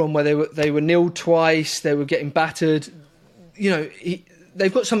came from, where they were nilled twice, they were getting battered.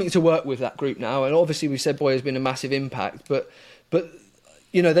 They've got something to work with, that group now, and obviously we said Boyer's been a massive impact, but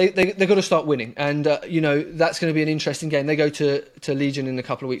they've got to start winning, and that's going to be an interesting game. They go to Legion in a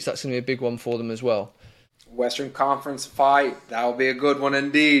couple of weeks. That's going to be a big one for them as well. Western Conference fight. That'll be a good one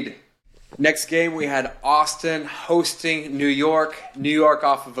indeed. Next game, we had Austin hosting New York. New York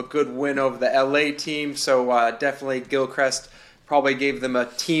off of a good win over the LA team. So definitely Gilchrist probably gave them a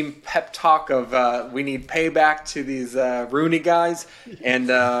team pep talk of we need payback to these Rooney guys. And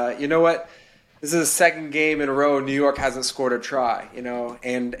you know what? This is the second game in a row New York hasn't scored a try,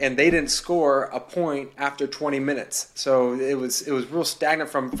 and they didn't score a point after 20 minutes. So it was real stagnant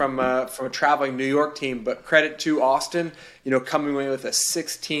from a traveling New York team. But credit to Austin, coming away with a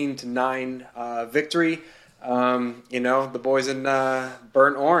 16-9 victory. The boys in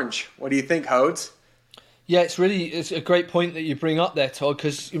burnt orange. What do you think, Hodes? Yeah, it's a great point that you bring up there, Todd,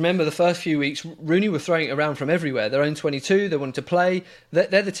 because remember the first few weeks, Rooney were throwing it around from everywhere. Their own 22, they wanted to play.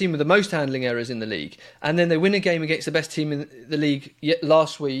 They're the team with the most handling errors in the league. And then they win a game against the best team in the league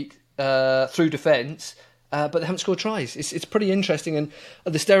last week through defence, but they haven't scored tries. It's pretty interesting. And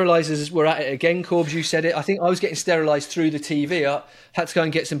the sterilisers were at it again, Corbs, you said it. I think I was getting sterilised through the TV. I had to go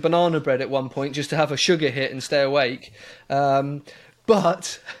and get some banana bread at one point just to have a sugar hit and stay awake.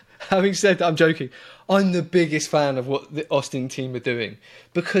 But having said that, I'm joking. I'm the biggest fan of what the Austin team are doing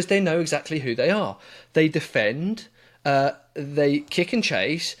because they know exactly who they are. They defend, they kick and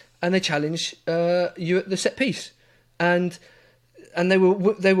chase, and they challenge you at the set piece. And they were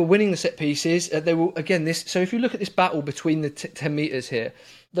winning the set pieces. They were So if you look at this battle between the 10 metres here,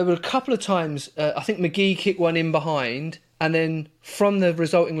 there were a couple of times. I think McGee kicked one in behind, and then from the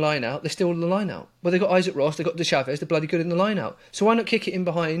resulting line out, they're still in the line out. Well, they got Isaac Ross, they got De Chavez, they're bloody good in the line out. So why not kick it in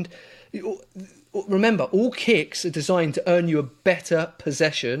behind? Remember, all kicks are designed to earn you a better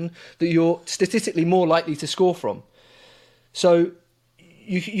possession that you're statistically more likely to score from. So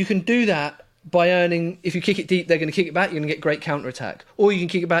you can do that by earning. If you kick it deep, they're going to kick it back. You're going to get great counter attack. Or you can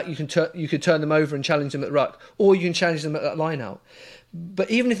kick it back. You could turn them over and challenge them at ruck. Or you can challenge them at that line out.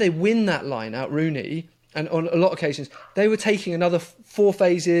 But even if they win that line out, Rooney. And on a lot of occasions, they were taking another 4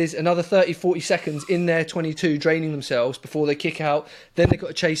 phases, another 30, 40 seconds in their 22, draining themselves before they kick out. Then they've got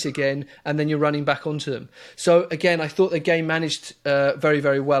to chase again, and then you're running back onto them. So, again, I thought the game managed very,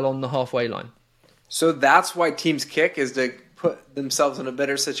 very well on the halfway line. So that's why teams kick, is to put themselves in a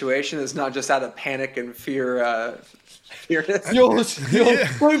better situation. It's not just out of panic and fearness.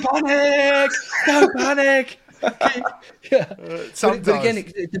 Don't panic! Don't panic! Yeah. But again,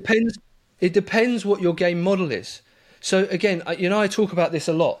 it depends. It depends what your game model is. So again, I talk about this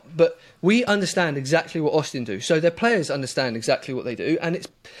a lot, but we understand exactly what Austin do. So their players understand exactly what they do, and it's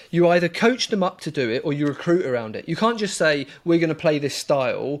you either coach them up to do it or you recruit around it. You can't just say we're going to play this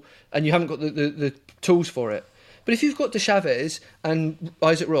style and you haven't got the tools for it. But if you've got De Chavez and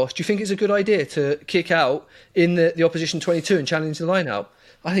Isaac Ross, do you think it's a good idea to kick out in the opposition 22 and challenge the line out?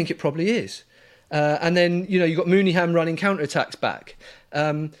 I think it probably is. And then you've got Mooneyham running counter attacks back.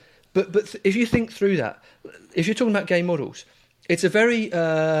 But if you think through that, if you're talking about game models, it's a very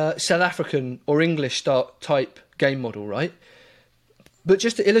South African or English type game model, right? But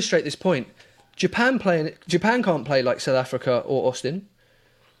just to illustrate this point, Japan can't play like South Africa or Austin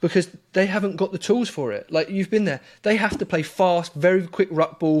because they haven't got the tools for it. Like, you've been there. They have to play fast, very quick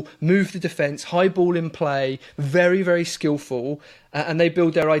ruck ball, move the defence, high ball in play, very, very skillful, and they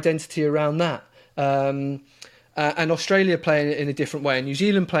build their identity around that. And Australia play in a different way, and New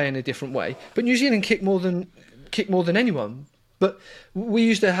Zealand play in a different way. But New Zealand kick more than anyone. But we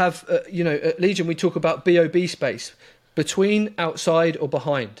used to have, at Legion we talk about BOB space, between, outside, or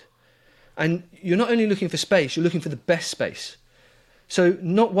behind. And you're not only looking for space, you're looking for the best space. So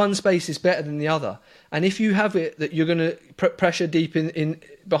not one space is better than the other. And if you have it that you're going to pressure deep in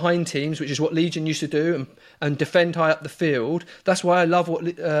behind teams, which is what Legion used to do, and defend high up the field, that's why I love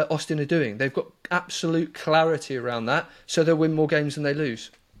what Austin are doing. They've got absolute clarity around that, so they'll win more games than they lose.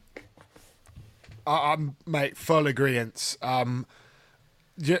 I'm, mate, full agreeance.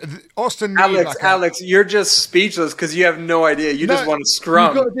 Austin, Alex, you're just speechless because you have no idea. You just want to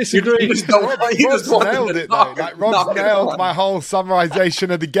scrum. You've got to disagree. Rob's nailed it, though. Rob's nailed my whole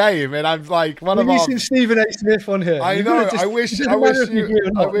summarization of the game, and I'm like, some Stephen A. Smith on here. I know. I wish you just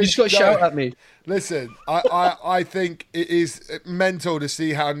got to shout at me. Listen, I think it is mental to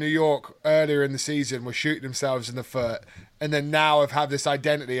see how New York earlier in the season were shooting themselves in the foot, and then now have had this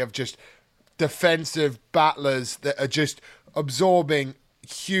identity of just defensive battlers that are just absorbing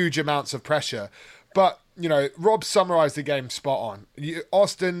huge amounts of pressure. But, Rob summarised the game spot on.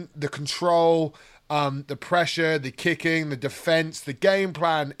 Austin, the control, the pressure, the kicking, the defence, the game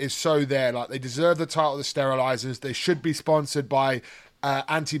plan is so there. Like, they deserve the title of the Sterilisers. They should be sponsored by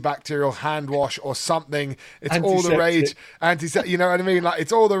antibacterial hand wash or something. It's all the rage. You know what I mean? Like,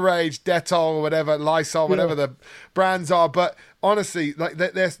 it's all the rage. Dettol or whatever, Lysol, whatever the brands are. But honestly, like,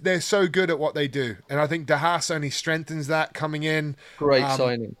 they're so good at what they do, and I think De Haas only strengthens that coming in. Great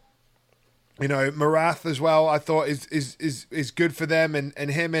signing. You know, Marath as well, I thought is good for them,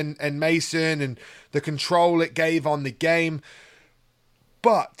 and him and Mason, and the control it gave on the game.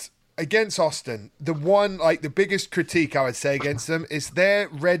 But against Austin, the biggest critique I would say against them is their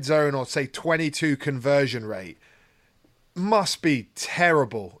red zone, or say 22 conversion rate must be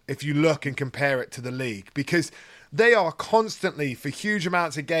terrible if you look and compare it to the league, because they are constantly, for huge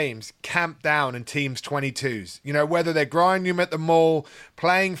amounts of games, camped down in teams' 22s. You know, whether they're grinding them at the maul,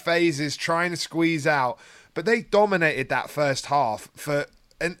 playing phases, trying to squeeze out. But they dominated that first half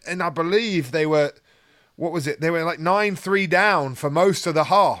and I believe they were, what was it? They were like 9-3 down for most of the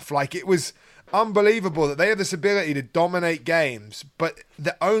half. Like, it was unbelievable that they have this ability to dominate games, but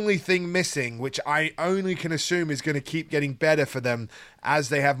the only thing missing, which I only can assume is going to keep getting better for them as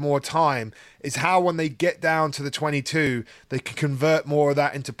they have more time, is how when they get down to the 22, they can convert more of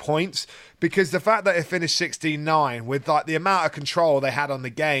that into points. Because the fact that it finished 16-9 with like the amount of control they had on the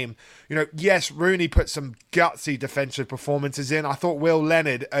game, you know, yes, Rooney put some gutsy defensive performances in. I thought Will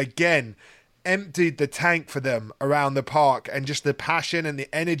Leonard, again, emptied the tank for them around the park, and just the passion and the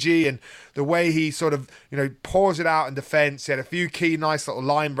energy and the way he sort of, you know, pours it out in defense. He had a few key nice little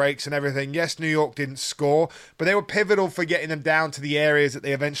line breaks and everything. Yes, New York didn't score, but they were pivotal for getting them down to the areas that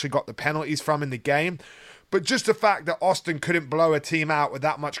they eventually got the penalties from in the game. But just the fact that Austin couldn't blow a team out with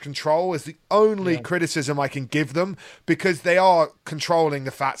that much control is the only criticism I can give them, because they are controlling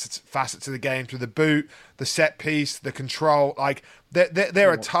the facets of the game through the boot, the set piece, the control. Like,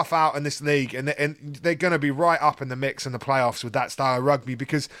 they're a tough out in this league, and they're going to be right up in the mix in the playoffs with that style of rugby,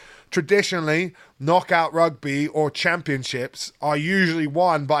 because traditionally, knockout rugby or championships are usually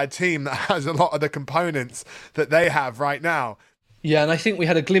won by a team that has a lot of the components that they have right now. Yeah, and I think we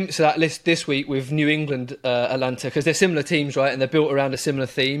had a glimpse of that list this week with New England, Atlanta, because they're similar teams, right? And they're built around a similar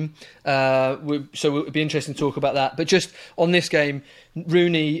theme. So it would be interesting to talk about that. But just on this game,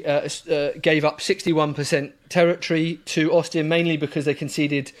 Rooney gave up 61% territory to Austin, mainly because they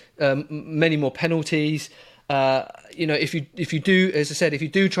conceded many more penalties. You know, if you do, as I said, if you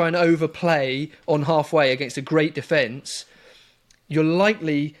do try and overplay on halfway against a great defence, you're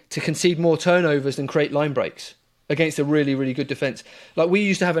likely to concede more turnovers than create line breaks against a really, really good defence. Like, we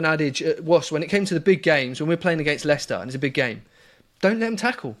used to have an adage at Wasps, when it came to the big games, when we're playing against Leicester and it's a big game, don't let them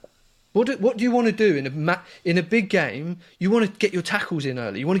tackle. What do you want to do in a big game? You want to get your tackles in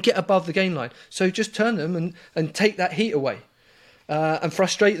early. You want to get above the gain line. So just turn them and take that heat away and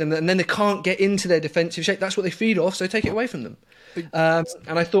frustrate them. And then they can't get into their defensive shape. That's what they feed off, so take it away from them.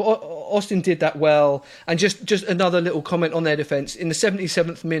 And I thought Austin did that well. And just another little comment on their defence. In the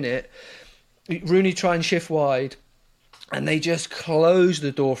 77th minute, Rooney try and shift wide, and they just closed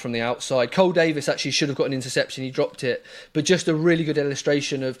the door from the outside. Cole Davis actually should have got an interception. He dropped it. But just a really good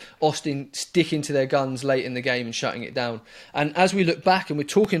illustration of Austin sticking to their guns late in the game and shutting it down. And as we look back and we're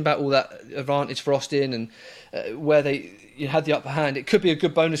talking about all that advantage for Austin and where they had the upper hand, it could be a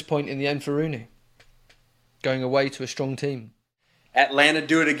good bonus point in the end for Rooney, going away to a strong team. Atlanta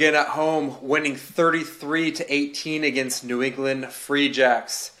do it again at home, winning 33-18 against New England Free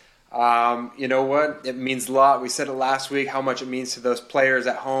Jacks. You know what? It means a lot. We said it last week, how much it means to those players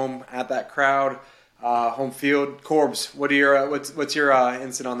at home, at that crowd, home field. Corbs, what's your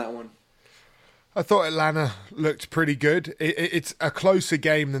insight on that one? I thought Atlanta looked pretty good. It's a closer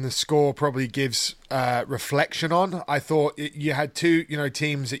game than the score probably gives reflection on. I thought you had two,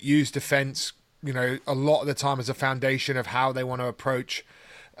 teams that use defense, a lot of the time as a foundation of how they want to approach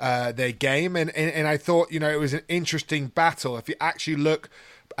their game. And I thought, it was an interesting battle. If you actually look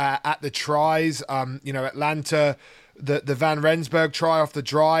at the tries, Atlanta, the Van Rensburg try off the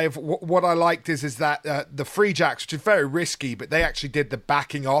drive. What I liked is that the Free Jacks, which is very risky, but they actually did the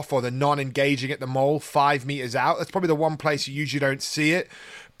backing off or the non-engaging at the mole 5 meters out. That's probably the one place you usually don't see it.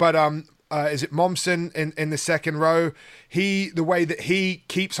 But is it Momsen in the second row? The way that he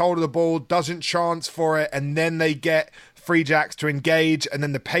keeps hold of the ball, doesn't chance for it, and then they get Free Jacks to engage, and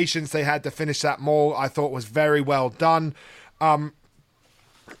then the patience they had to finish that mole, I thought was very well done.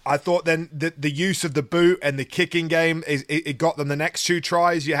 I thought then the use of the boot and the kicking game, it got them the next 2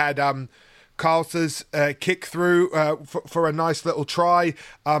 tries. You had Karlster's kick through for a nice little try,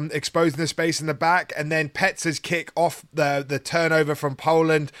 exposing the space in the back, and then Petz's kick off the turnover from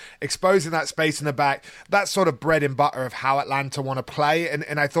Poland, exposing that space in the back. That's sort of bread and butter of how Atlanta want to play,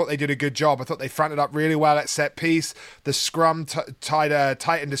 and I thought they did a good job. I thought they fronted up really well at set piece. The scrum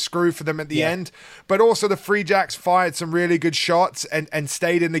tightened a screw for them at the end, but also the Free Jacks fired some really good shots and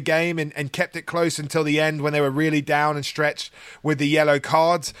stayed in the game and kept it close until the end when they were really down and stretched with the yellow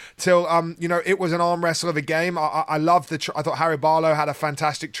cards till it was an arm wrestle of a game. I loved I thought Harry Barlow had a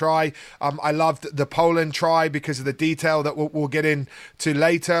fantastic try. I loved the Poland try because of the detail that we'll get into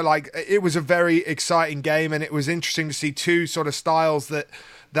later. Like, it was a very exciting game, and it was interesting to see two sort of styles that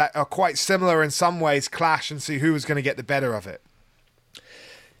are quite similar in some ways clash and see who was going to get the better of it.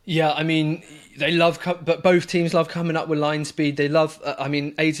 Yeah, I mean, but both teams love coming up with line speed. They love,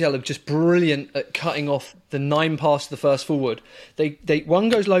 ATL are just brilliant at cutting off the 9 pass to the first forward. They one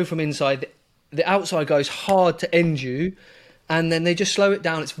goes low from inside, the outside goes hard to end you, and then they just slow it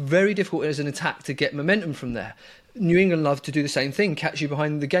down. It's very difficult as an attack to get momentum from there. New England love to do the same thing, catch you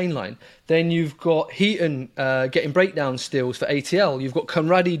behind the gain line. Then you've got Heaton getting breakdown steals for ATL. You've got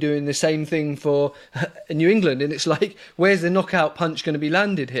Conradi doing the same thing for New England. And it's like, where's the knockout punch going to be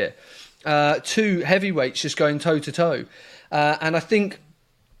landed here? 2 heavyweights just going toe-to-toe. And I think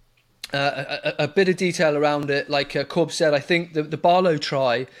a bit of detail around it, like Cobb said, I think the Barlow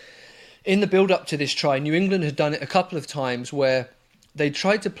try, in the build-up to this try, New England had done it a couple of times where they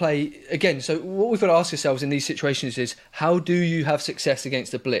tried to play again. So what we've got to ask ourselves in these situations is, how do you have success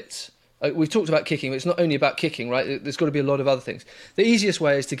against a blitz? We've talked about kicking, but it's not only about kicking, right? There's got to be a lot of other things. The easiest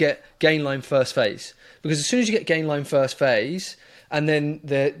way is to get gain line first phase, because as soon as you get gain line first phase, and then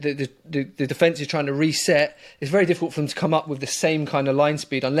the defence is trying to reset, it's very difficult for them to come up with the same kind of line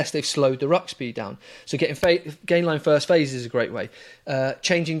speed unless they've slowed the ruck speed down. So getting gain line first phase is a great way.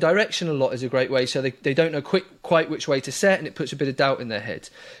 Changing direction a lot is a great way, so they don't know quite which way to set, and it puts a bit of doubt in their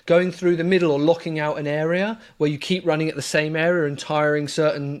heads. Going through the middle or locking out an area where you keep running at the same area and tiring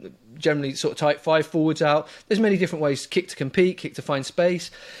certain, generally sort of tight 5 forwards out. There's many different ways: kick to compete, kick to find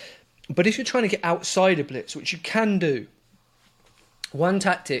space. But if you're trying to get outside a blitz, which you can do, one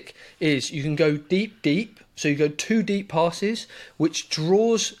tactic is you can go deep, so you go 2 deep passes, which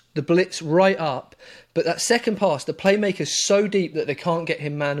draws the blitz right up. But that second pass, the playmaker's so deep that they can't get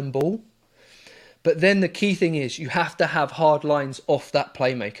him man and ball. But then the key thing is you have to have hard lines off that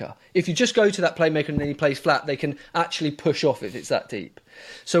playmaker. If you just go to that playmaker and then he plays flat, they can actually push off if it's that deep.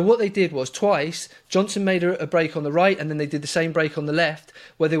 So what they did was twice, Johnson made a break on the right, and then they did the same break on the left,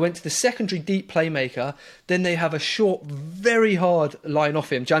 where they went to the secondary deep playmaker. Then they have a short, very hard line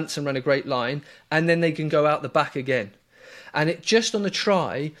off him. Jansen ran a great line, and then they can go out the back again. And it just on the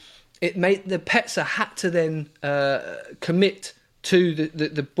try, it made the Petzer had to then commit to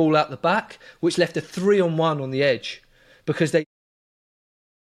the ball out the back, which left a 3-on-1 on the edge, because they,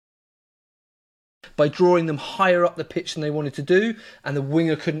 by drawing them higher up the pitch than they wanted to do, and the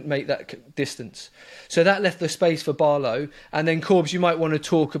winger couldn't make that distance. So that left the space for Barlow. And then Corbs, you might want to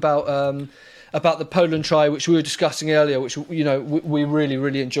talk about the Poland try, which we were discussing earlier, which we really,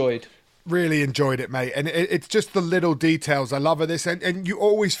 really enjoyed. Really enjoyed it, mate. And it's just the little details I love of this. And you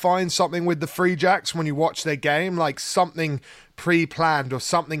always find something with the Free Jacks when you watch their game, like something pre-planned or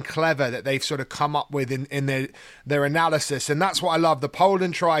something clever that they've sort of come up with in their analysis. And that's what I love. The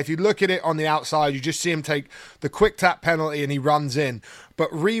Poland try, if you look at it on the outside, you just see him take the quick tap penalty and he runs in.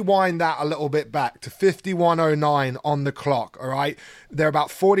 But rewind that a little bit back to 51:09 on the clock, all right? They're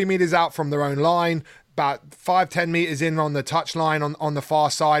about 40 metres out from their own line, about 5-10 metres in on the touchline on the far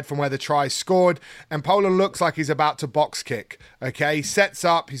side from where the try scored, and Poland looks like he's about to box kick. Okay, he sets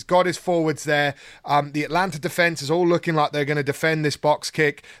up, he's got his forwards there. The Atlanta defence is all looking like they're going to defend this box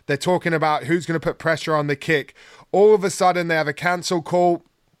kick. They're talking about who's going to put pressure on the kick. All of a sudden, they have a cancel call.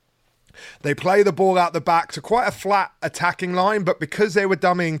 They play the ball out the back to quite a flat attacking line, but because they were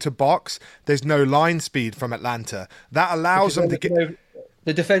dummying to box, there's no line speed from Atlanta. That allows them to get...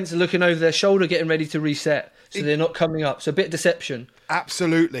 The defence are looking over their shoulder, getting ready to reset, so they're not coming up. So a bit of deception.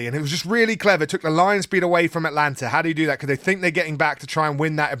 Absolutely, and it was just really clever. It took the line speed away from Atlanta. How do you do that? Because they think they're getting back to try and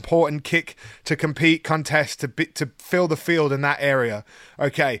win that important kick to compete, contest, to fill the field in that area.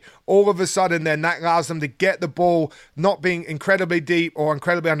 Okay, all of a sudden then that allows them to get the ball, not being incredibly deep or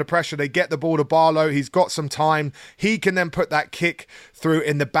incredibly under pressure. They get the ball to Barlow. He's got some time. He can then put that kick through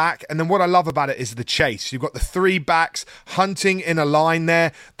in the back. And then what I love about it is the chase. You've got the 3 backs hunting in a line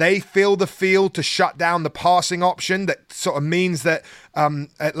there. They fill the field to shut down the passing option. That sort of means that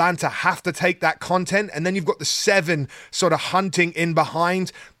Atlanta have to take that content, and then you've got the 7 sort of hunting in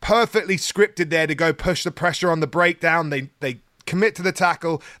behind, perfectly scripted there to go push the pressure on the breakdown. They commit to the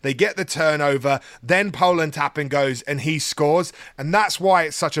tackle, they get the turnover, then Poland tap and goes and he scores. And that's why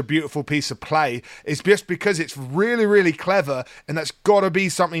it's such a beautiful piece of play. It's just because it's really, really clever, and that's got to be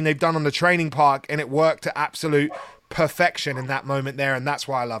something they've done on the training park, and it worked to absolute perfection in that moment there, and that's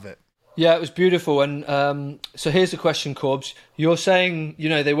why I love it. Yeah, it was beautiful. And so here's the question, Corbs. You're saying,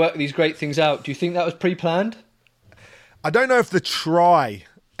 they work these great things out. Do you think that was pre-planned? I don't know if the try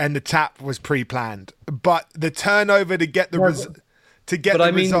and the tap was pre-planned, but the turnover to get the result.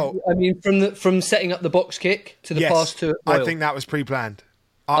 I mean, from setting up the box kick to the pass to Boyle. I think that was pre-planned.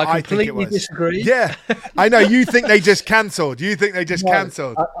 I completely think it was. disagree. Yeah, I know. You think they just cancelled.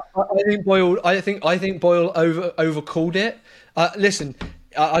 Cancelled. I think Boyle overcalled it. Listen,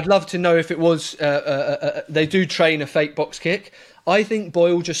 I'd love to know if it was. They do train a fake box kick. I think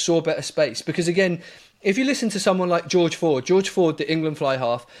Boyle just saw better space because, again, if you listen to someone like George Ford, the England fly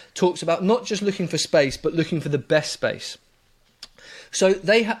half, talks about not just looking for space, but looking for the best space. So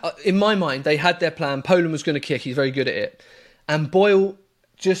in my mind, they had their plan. Poland was going to kick. He's very good at it. And Boyle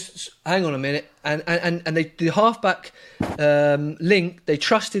just, hang on a minute. And the halfback link, they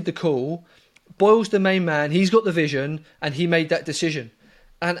trusted the call. Boyle's the main man. He's got the vision, and he made that decision.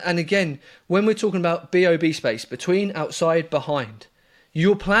 And again, when we're talking about BOB space, between, outside, behind,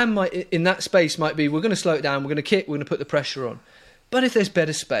 your plan in that space might be, we're going to slow it down, we're going to kick, we're going to put the pressure on. But if there's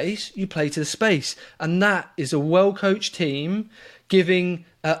better space, you play to the space. And that is a well-coached team giving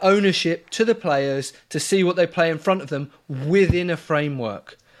ownership to the players to see what they play in front of them within a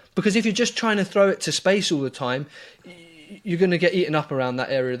framework. Because if you're just trying to throw it to space all the time, you're going to get eaten up around that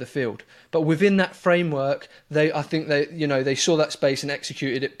area of the field. But within that framework, I think they saw that space and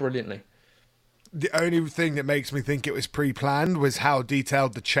executed it brilliantly. The only thing that makes me think it was pre-planned was how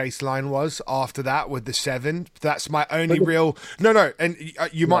detailed the chase line was after that with the 7. That's my only real... No, and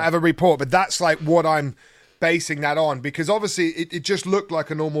you might have a report, but that's like what I'm basing that on, because obviously it just looked like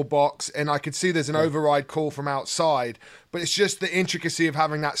a normal box, and I could see there's an override call from outside, but it's just the intricacy of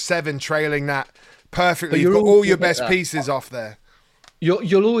having that 7 trailing that perfectly. You've got all your best pieces off there.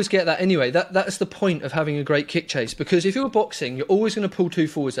 You'll always get that anyway. That's the point of having a great kick chase, because if you're boxing, you're always going to pull 2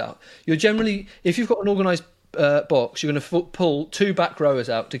 forwards out. You're generally, if you've got an organised box, you're going to pull 2 back rowers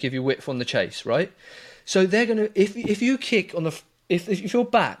out to give you width on the chase, right? So they're going to, if you kick on if your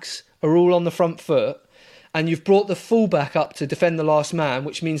backs are all on the front foot, and you've brought the fullback up to defend the last man,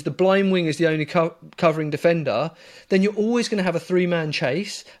 which means the blind wing is the only covering defender, then you're always going to have a 3-man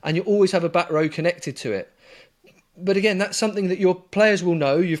chase, and you always have a back row connected to it. But again, that's something that your players will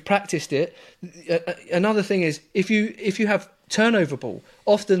know. You've practiced it. Another thing is, if you have turnover ball,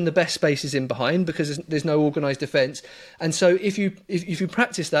 often the best space is in behind because there's no organised defence. And so if you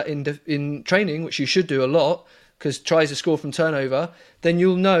practice that in training, which you should do a lot, because tries to score from turnover, then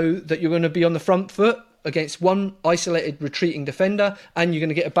you'll know that you're going to be on the front foot against one isolated retreating defender, and you're going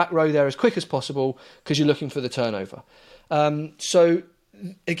to get a back row there as quick as possible because you're looking for the turnover. So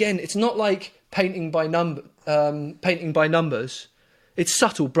again, it's not like painting by numbers. It's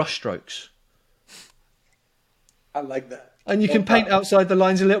subtle brushstrokes. I like that. And you can paint outside the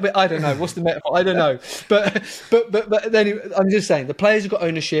lines a little bit. I don't know. What's the metaphor? I don't know. But then I'm just saying the players have got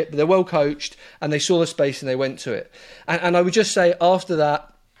ownership. They're well coached, and they saw the space and they went to it. And I would just say after that,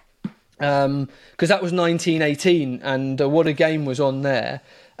 because that was 1918, and what a game was on there.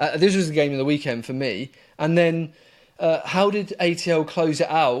 This was the game of the weekend for me. And then how did ATL close it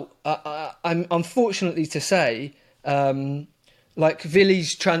out? I'm unfortunately to say, like Vili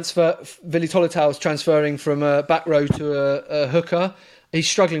Tolotau's transferring from a back row to a hooker. He's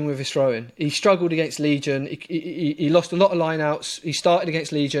struggling with his throwing. He struggled against Legion. He lost a lot of lineouts. He started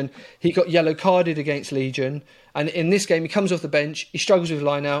against Legion. He got yellow carded against Legion. And in this game, he comes off the bench. He struggles with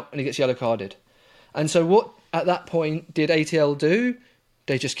lineout and he gets yellow carded. And so what at that point did ATL do?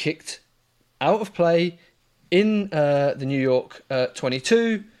 They just kicked out of play in the New York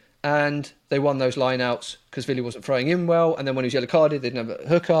 22, and they won those lineouts because Vili wasn't throwing in well, and then when he was yellow carded, they didn't have a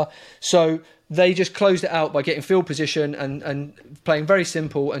hooker. So they just closed it out by getting field position and playing very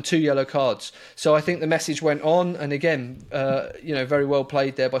simple and 2 yellow cards. So I think the message went on, and again, very well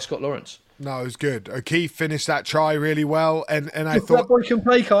played there by Scott Lawrence. No, it was good. O'Keefe finished that try really well, and I thought that boy can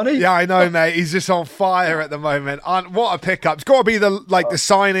play, can't he? Yeah, I know, mate. He's just on fire at the moment. What a pickup! It's got to be the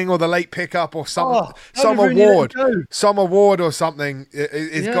signing or the late pickup or some award, or something.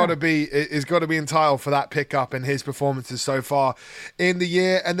 It's got to be entitled for that pickup and his performances so far in the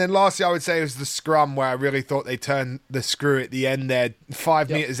year. And then lastly, I would say it was the scrum where I really thought they turned the screw at the end there.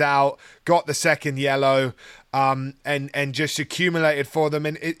 5 meters out, got the second yellow. and just accumulated for them.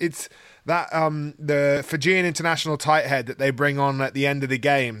 And it's that the Fijian international tight head that they bring on at the end of the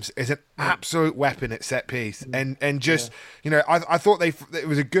games is an absolute weapon at set piece. And just, I thought it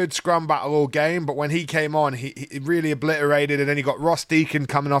was a good scrum battle all game, but when he came on, he really obliterated. And then you got Ross Deacon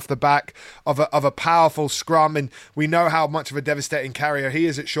coming off the back of a powerful scrum, and we know how much of a devastating carrier he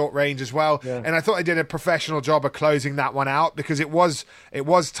is at short range as well. Yeah. And I thought they did a professional job of closing that one out, because it was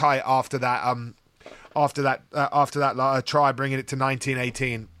tight after that try, bringing it to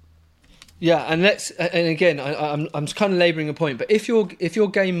 19-18. Yeah, and again, I'm kind of labouring a point, but if your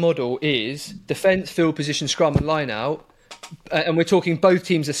game model is defence, field position, scrum, and line out, and we're talking both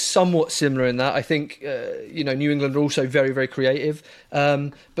teams are somewhat similar in that. I think New England are also very, very creative,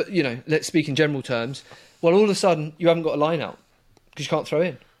 but let's speak in general terms. Well, all of a sudden you haven't got a line out because you can't throw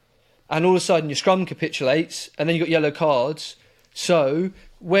in, and all of a sudden your scrum capitulates, and then you got yellow cards. So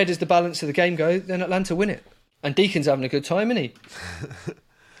where does the balance of the game go? Then Atlanta win it, and Deacon's having a good time, isn't he?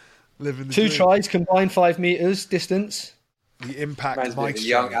 Two tries, combined 5 metres distance. The impact Mike's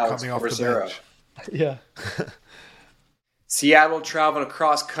young Alex coming off the bench. Yeah. Seattle traveling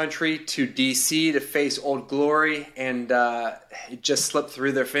across country to DC to face Old Glory, and it just slipped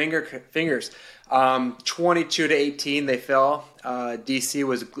through their fingers. 22-18, they fell. DC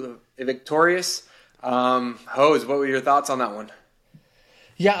was victorious. Hose, what were your thoughts on that one?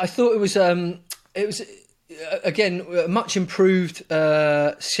 Yeah, I thought it was again, much improved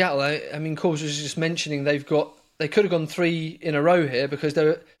Seattle. I mean, Corbs was just mentioning they could have gone 3 in a row here, because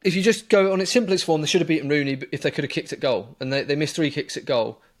if you just go on its simplest form, they should have beaten Rooney if they could have kicked at goal, and they missed 3 kicks at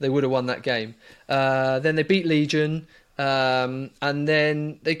goal. They would have won that game. Then they beat Legion, and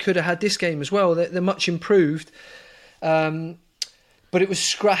then they could have had this game as well. They're much improved. But it was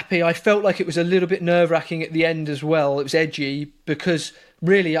scrappy. I felt like it was a little bit nerve-wracking at the end as well. It was edgy, because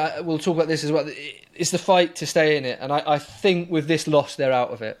really, we'll talk about this as well. It's the fight to stay in it. And I think with this loss, they're out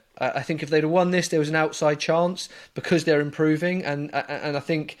of it. I think if they'd have won this, there was an outside chance, because they're improving. And I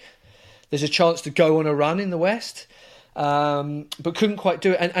think there's a chance to go on a run in the West. But couldn't quite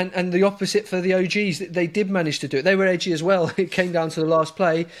do it. And the opposite for the OGs, they did manage to do it. They were edgy as well. It came down to the last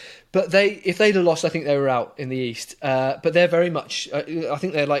play. But if they'd have lost, I think they were out in the East. But they're very much, I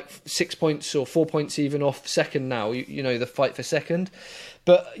think they're like 6 points or 4 points even off second now, the fight for second.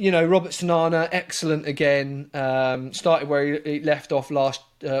 But, Robert Sanana, excellent again. Started where he left off last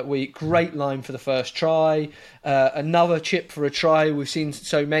week. Great line for the first try. Another chip for a try. We've seen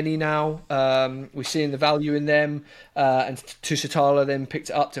so many now. We're seeing the value in them. And Tusitala then picked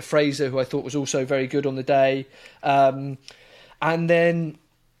it up to Fraser, who I thought was also very good on the day. And then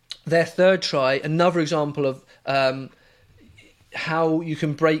their third try, another example of how you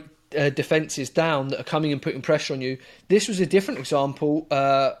can break defences down that are coming and putting pressure on you. This was a different example.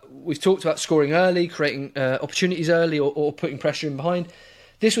 We've talked about scoring early, creating opportunities early, or putting pressure in behind.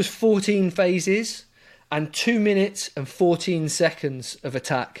 This was 14 phases and 2 minutes and 14 seconds of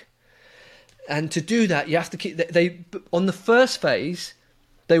attack. And to do that, you have to keep... on the first phase,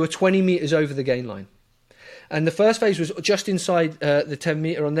 they were 20 metres over the gain line. And the first phase was just inside the 10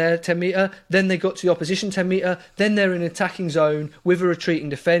 metre on their 10 metre. Then they got to the opposition 10 metre. Then they're in an attacking zone with a retreating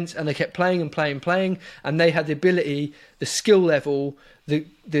defence, and they kept playing and playing and playing. And they had the ability, the skill level,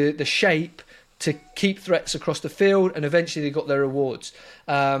 the shape to keep threats across the field, and eventually they got their rewards.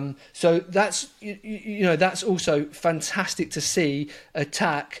 So that's that's also fantastic to see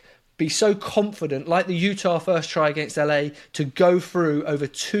attack be so confident, like the Utah first try against LA, to go through over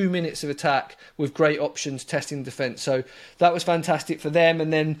 2 minutes of attack with great options testing defence. So that was fantastic for them.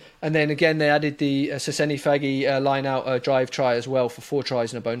 And then again, they added the Saseni Fagi line out drive try as well for 4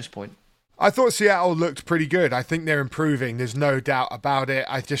 tries and a bonus point. I thought Seattle looked pretty good. I think they're improving. There's no doubt about it.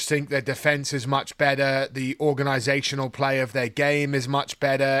 I just think their defense is much better. The organizational play of their game is much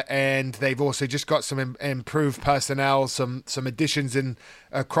better. And they've also just got some improved personnel, some additions in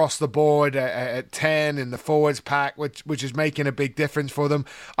across the board at 10 in the forwards pack, which is making a big difference for them.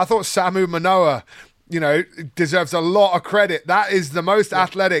 I thought Samu Manoa, deserves a lot of credit. That is the most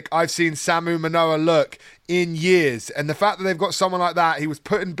athletic I've seen Samu Manoa look in years. And the fact that they've got someone like that, he was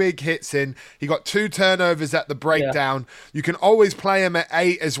putting big hits in. He got 2 turnovers at the breakdown. Yeah. You can always play him at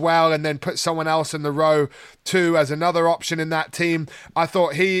 8 as well, and then put someone else in the row 2 as another option in that team. I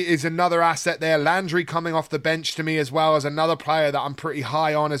thought he is another asset there. Landry coming off the bench to me as well as another player that I'm pretty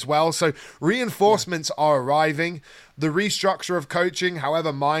high on as well. So reinforcements are arriving. The restructure of coaching,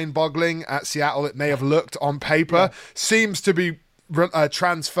 however mind-boggling at Seattle it may have looked on paper, seems to be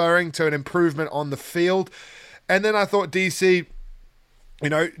transferring to an improvement on the field. And then I thought DC, you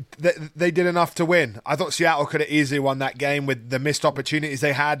know, they did enough to win. I thought Seattle could have easily won that game with the missed opportunities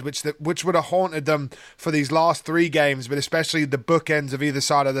they had, which would have haunted them for these last 3 games, but especially the bookends of either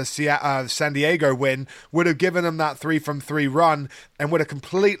side of the San Diego win would have given them that 3-from-3 run and would have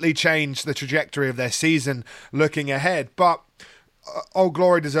completely changed the trajectory of their season looking ahead. But Old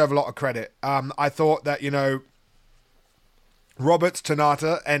Glory deserve a lot of credit. I thought that, you know, Roberts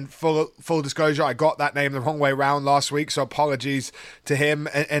Tanata, and full disclosure, I got that name the wrong way round last week, so apologies to him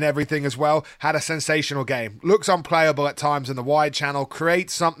and everything as well. Had a sensational game. Looks unplayable at times in the wide channel.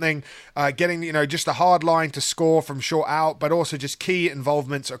 Creates something, getting, you know, just a hard line to score from short out, but also just key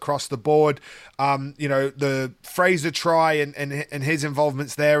involvements across the board. You know, the Fraser try and his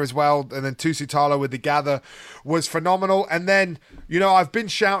involvements there as well, and then Tusitala with the gather was phenomenal. And then, you know, I've been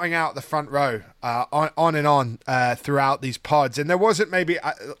shouting out the front row on and on throughout these pods, and there wasn't maybe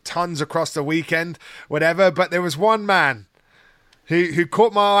tons across the weekend, whatever, but there was one man who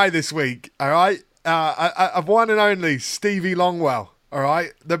caught my eye this week. All right, of one and only Stevie Longwell. All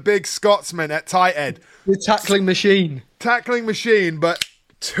right, the big Scotsman at tight end, the tackling machine, but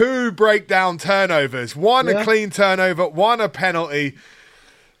 2 breakdown turnovers, one a clean turnover, one a penalty.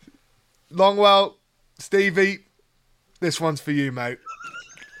 Longwell, Stevie, this one's for you, mate.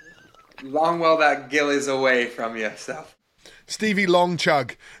 Longwell, that Gillies away from yourself. Stevie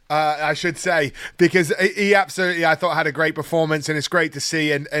Longchug, I should say, because he absolutely, I thought, had a great performance, and it's great to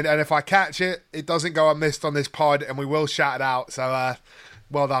see. And if I catch it, it doesn't go unmissed on this pod, and we will shout it out. So,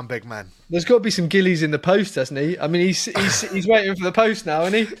 well done, big man. There's got to be some Gillies in the post, hasn't he? I mean, he's waiting for the post now,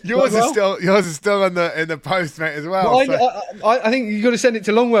 isn't he? Yours is still in the post, mate, as well. I think you've got to send it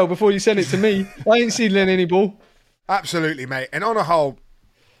to Longwell before you send it to me. I ain't seen any ball. Absolutely, mate. And on a whole,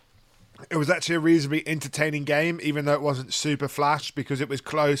 it was actually a reasonably entertaining game, even though it wasn't super flash, because it was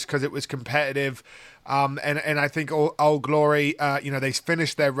close, because it was competitive. And I think Old Glory, you know, they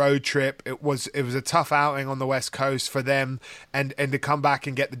finished their road trip. It was a tough outing on the West Coast for them, and to come back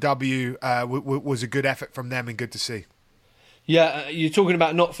and get the W was a good effort from them and good to see. Yeah, you're talking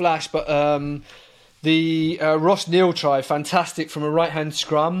about not flash, but the Ross Neal try, fantastic from a right-hand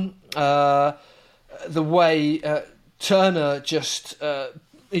scrum. The way Turner just...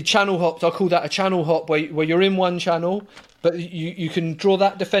 he channel hopped. I call that a channel hop, where you're in one channel, but you can draw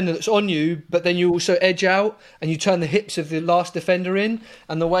that defender that's on you, but then you also edge out and you turn the hips of the last defender in.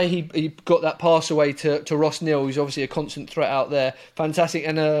 And the way he got that pass away to Ross Neal, who's obviously a constant threat out there, fantastic.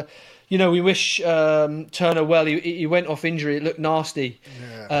 And you know, we wish Turner well. He went off injury. It looked nasty.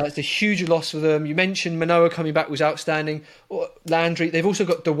 Yeah. It's a huge loss for them. You mentioned Manoa coming back was outstanding. Landry. They've also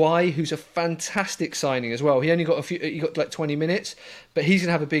got Dewey, who's a fantastic signing as well. He only got he got like 20 minutes, but he's going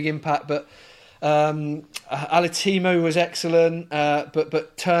to have a big impact. But Alatimo was excellent.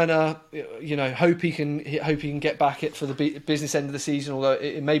 But Turner, you know, hope he can get back it for the business end of the season. Although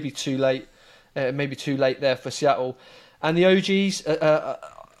it may be too late. It may be too late there for Seattle. And the OGs.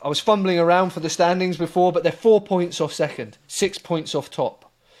 I was fumbling around for the standings before, but they're 4 points off second, 6 points off top.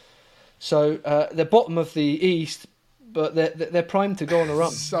 So they're bottom of the East, but they're primed to go on a run.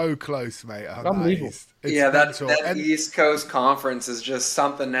 So close, mate. Unbelievable. Yeah, that East Coast Conference is just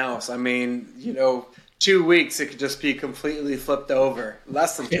something else. I mean, you know, 2 weeks, it could just be completely flipped over.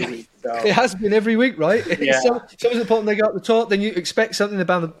 Less than 2 weeks. So. It has been every week, right? Yeah. Someone's at the bottom, they go up the top, then you expect something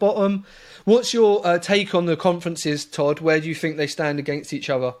about the bottom. What's your take on the conferences, Todd? Where do you think they stand against each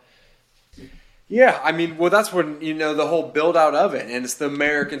other? Yeah, I mean, well, that's when, you know, the whole build out of it. And it's the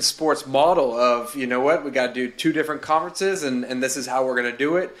American sports model of, you know what, we got to do 2 different conferences and this is how we're going to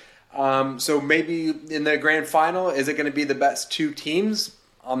do it. So maybe in the grand final, is it going to be the best 2 teams?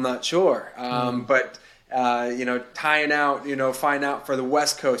 I'm not sure. But, you know, tying out, you know, find out for the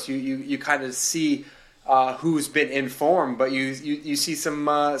West Coast, you kind of see who's been informed, but you see some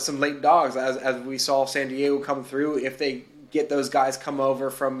late dogs as we saw San Diego come through. If they get those guys come over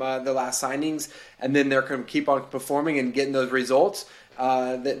from the last signings, and then they're going to keep on performing and getting those results,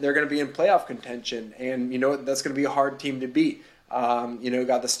 they're going to be in playoff contention. And you know that's going to be a hard team to beat. You know,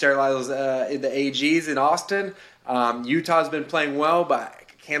 got the sterilized the AGs in Austin. Utah's been playing well, but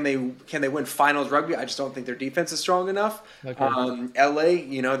can they win finals rugby? I just don't think their defense is strong enough. Okay. LA,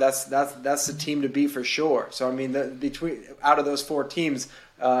 you know, that's the team to beat for sure. So I mean, out of those 4 teams,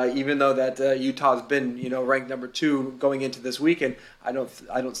 even though that Utah's been, you know, ranked number 2 going into this weekend, I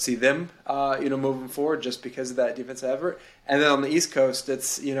don't see them, you know, moving forward just because of that defensive effort. And then on the East Coast,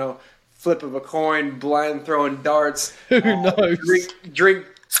 it's, you know, flip of a coin, blind throwing darts. Who knows? Drink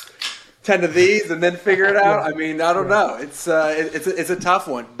 10 of these and then figure it out. I mean, I don't know. It's a tough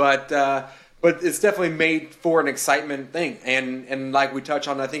one, but it's definitely made for an excitement thing. And like we touched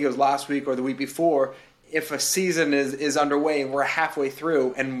on, I think it was last week or the week before, if a season is underway and we're halfway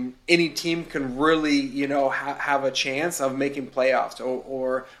through and any team can really, have a chance of making playoffs,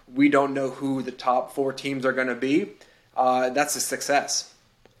 or we don't know who the top 4 teams are going to be, that's a success.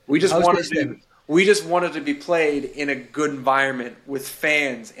 We just wanted to be played in a good environment with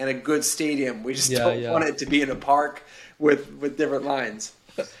fans and a good stadium. We just don't want it to be in a park with different lines.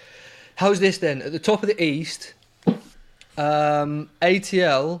 How's this then? At the top of the East,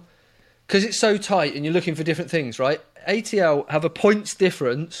 ATL, because it's so tight and you're looking for different things, right? ATL have a points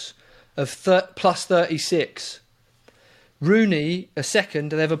difference of plus 36. Rooney are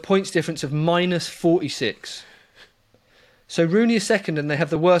second and they have a points difference of minus 46. So Rooney is second and they have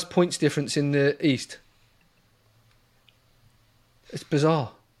the worst points difference in the East. It's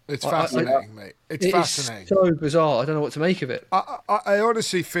bizarre. It's fascinating, mate. It's fascinating. So bizarre. I don't know what to make of it. I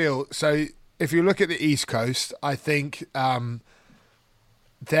honestly feel, so if you look at the East Coast, I think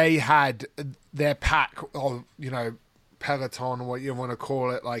they had their pack of, peloton, or what you want to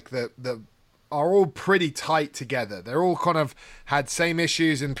call it, like the are all pretty tight together. They're all kind of had same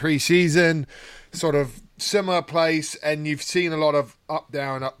issues in pre-season, sort of similar place, and you've seen a lot of up,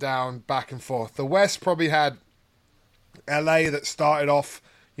 down, back and forth. The West probably had LA that started off,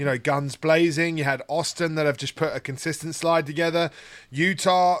 guns blazing. You had Austin that have just put a consistent slide together.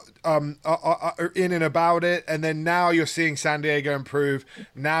 Utah are in and about it. And then now you're seeing San Diego improve.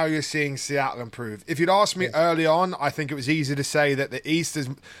 Now you're seeing Seattle improve. If you'd asked me early on, I think it was easy to say that the East is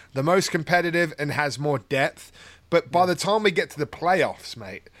the most competitive and has more depth. But by the time we get to the playoffs,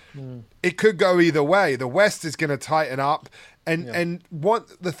 mate, it could go either way. The West is going to tighten up. And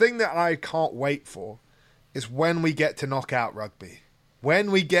the thing that I can't wait for is when we get to knockout rugby.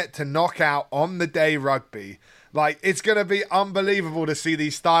 When we get to knockout on the day rugby, like, it's going to be unbelievable to see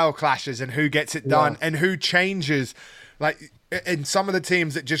these style clashes and who gets it done and who changes. Like, in some of the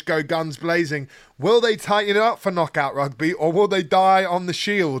teams that just go guns blazing, will they tighten it up for knockout rugby or will they die on the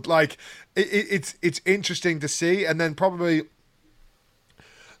shield? Like, it's interesting to see. And then probably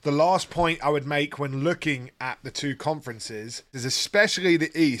the last point I would make when looking at the two conferences is, especially the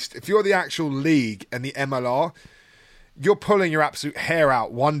East, if you're the actual league and the MLR, you're pulling your absolute hair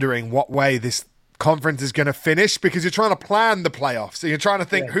out wondering what way this conference is going to finish, because you're trying to plan the playoffs. So you're trying to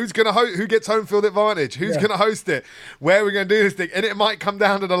think who's going to who gets home field advantage, who's going to host it, where are we going to do this thing, and it might come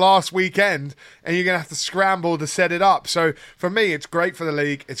down to the last weekend and you're going to have to scramble to set it up. So for me, it's great for the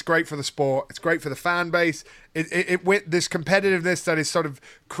league, it's great for the sport, it's great for the fan base. It with this competitiveness that is sort of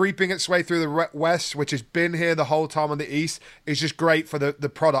creeping its way through the West, which has been here the whole time on the East, is just great for the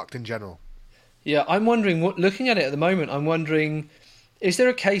product in general. Yeah, I'm wondering, looking at it at the moment, I'm wondering, is there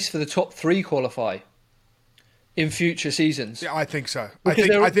a case for the top 3 qualify in future seasons? Yeah, I think so. Because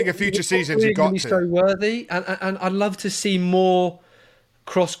I think a future seasons you've got to. So worthy, and I'd love to see more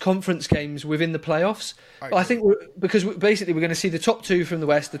cross-conference games within the playoffs. I think because basically we're going to see the top 2 from the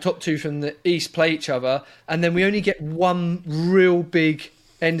West, the top 2 from the East play each other, and then we only get one real big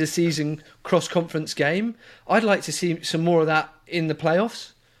end-of-season cross-conference game. I'd like to see some more of that in the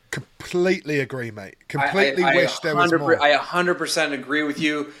playoffs. Completely agree, mate. Completely wish there was more. I 100% agree with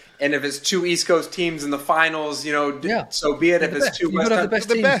you. And if it's 2 East Coast teams in the finals, so be it. If it's 2 West,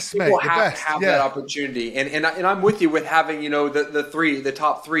 the best, mate. We'll have that opportunity. And I'm with you with having, the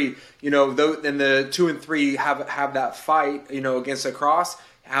top 3, and the 2 and 3 have that fight, against the cross,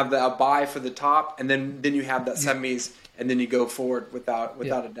 have a bye for the top, and then you have that semis, and then you go forward without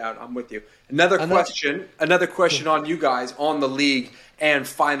a doubt. I'm with you. Another question on you guys on the league and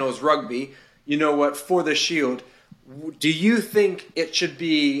finals rugby. You know what? For the Shield, do you think it should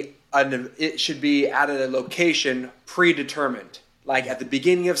be at a location predetermined, like at the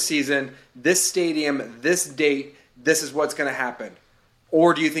beginning of season, this stadium, this date, this is what's going to happen,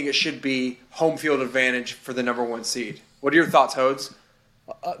 or do you think it should be home field advantage for the number 1 seed? What are your thoughts, Hodes?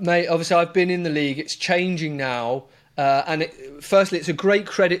 Mate, obviously I've been in the league. It's changing now. Firstly, it's a great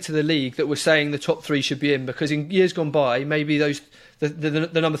credit to the league that we're saying the top 3 should be in, because in years gone by, maybe the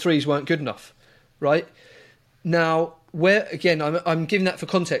number 3s weren't good enough, right? Now, where again, I'm giving that for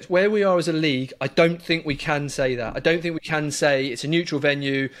context. Where we are as a league, I don't think we can say that. I don't think we can say it's a neutral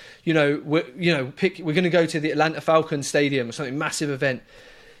venue. We're going to go to the Atlanta Falcons Stadium or something, massive event,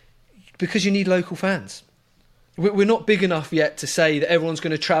 because you need local fans. We're not big enough yet to say that everyone's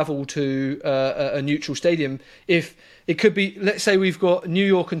going to travel to a neutral stadium. If it could be, let's say we've got New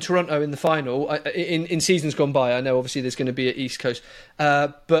York and Toronto in the final. In seasons gone by, I know obviously there's going to be at East Coast,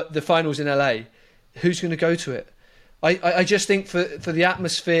 but the final's in LA. Who's going to go to it? I just think for the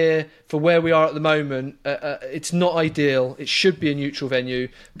atmosphere, for where we are at the moment, it's not ideal. It should be a neutral venue,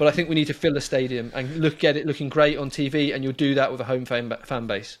 but I think we need to fill a stadium and get it looking great on TV, and you'll do that with a home fan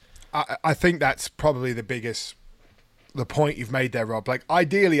base. I think that's probably the point you've made there, Rob. Like,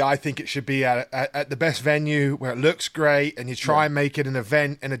 ideally, I think it should be at the best venue where it looks great, and you try and make it an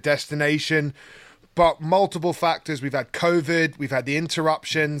event and a destination. But multiple factors. We've had COVID, we've had the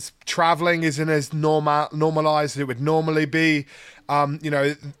interruptions. Traveling isn't as normalized as it would normally be.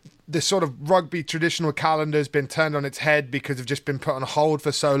 The sort of rugby traditional calendar has been turned on its head because it's just been put on hold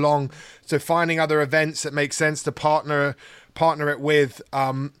for so long. So finding other events that make sense to partner it with,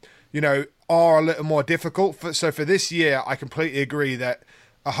 are a little more difficult. So for this year, I completely agree that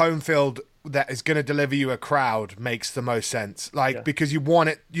a home field that is going to deliver you a crowd makes the most sense. Because you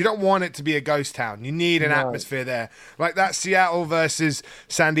don't want it to be a ghost town. You need an atmosphere there. Like that Seattle versus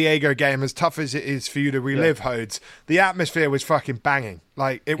San Diego game, as tough as it is for you to relive, Hodes, the atmosphere was fucking banging.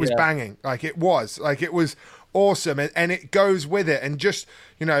 Like it was banging. Like it was awesome. And it goes with it. And just,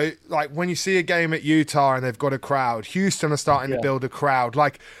 like when you see a game at Utah and they've got a crowd, Houston are starting to build a crowd.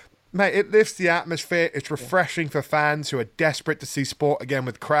 Like, mate, it lifts the atmosphere. It's refreshing for fans who are desperate to see sport again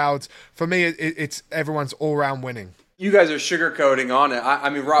with crowds. For me, it's everyone's all-round winning. You guys are sugarcoating on it. I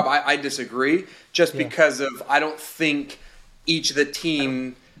mean, Rob, I disagree just because of I don't think each of the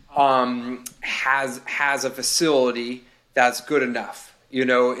team has a facility that's good enough. And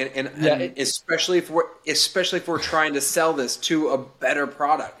especially if we're trying to sell this to a better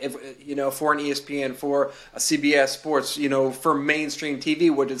product, if for an ESPN, for a CBS Sports, for mainstream TV,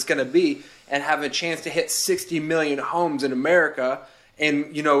 what it's going to be, and have a chance to hit 60 million homes in America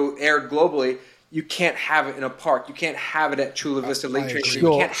and aired globally. You can't have it in a park. You can't have it at Chula Vista Lake Trace. You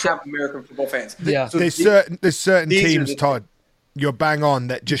can't have American football fans. Yeah, so there's certain teams, Todd. You're bang on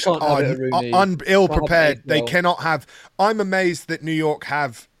that just are ill prepared. They cannot have. I'm amazed that New York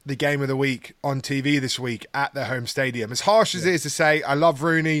have the game of the week on TV this week at their home stadium. As harsh as it is to say, I love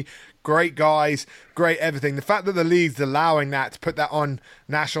Rooney, great guys, great everything. The fact that the league's allowing that to put that on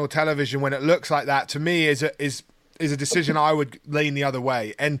national television when it looks like that, to me is a decision I would lean the other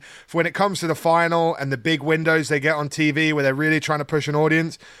way. And when it comes to the final and the big windows they get on TV where they're really trying to push an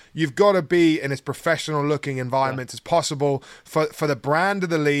audience, you've got to be in as professional looking environment as possible for the brand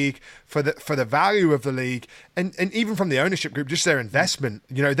of the league, for the value of the league, and even from the ownership group, just their investment.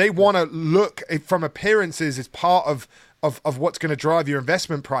 They want to look from appearances as part of what's going to drive your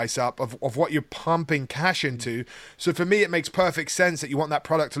investment price up, of what you're pumping cash into. So for me, it makes perfect sense that you want that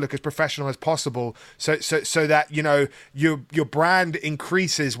product to look as professional as possible, so that your brand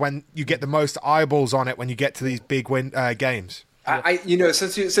increases when you get the most eyeballs on it when you get to these big games.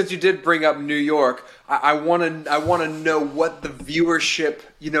 Since you did bring up New York, I want to know what the viewership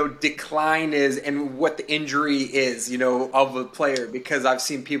decline is and what the injury is of a player, because I've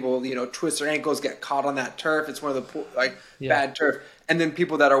seen people twist their ankles, get caught on that turf. It's one of the bad turf, and then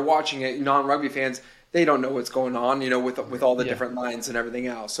people that are watching it, non-rugby fans, they don't know what's going on, with all the different lines and everything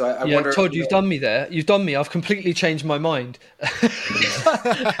else. So I wonder. Todd, you've done me there. You've done me. I've completely changed my mind.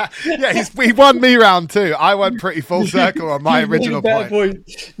 He won me round two. I went pretty full circle on my original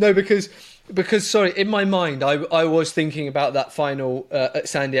point. No, because sorry, in my mind, I was thinking about that final at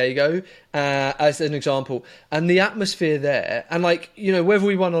San Diego as an example, and the atmosphere there, and whether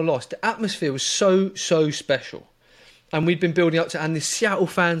we won or lost, the atmosphere was so special, and we'd been building up to, and the Seattle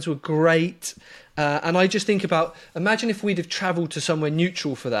fans were great. And I just think about, imagine if we'd have travelled to somewhere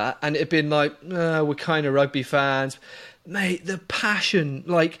neutral for that, and it'd been like, we're kind of rugby fans. Mate, the passion,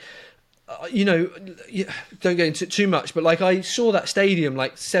 don't get into it too much, but I saw that stadium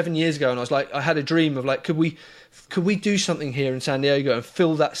 7 years ago, and I was like, I had a dream of could we do something here in San Diego and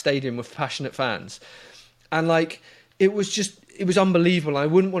fill that stadium with passionate fans? And it was unbelievable. I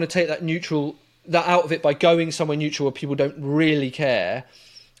wouldn't want to take that out of it by going somewhere neutral where people don't really care,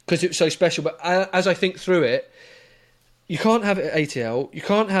 because it was so special. But as I think through it, you can't have it at ATL, you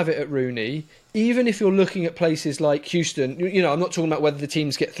can't have it at Rooney. Even if you're looking at places like Houston, I'm not talking about whether the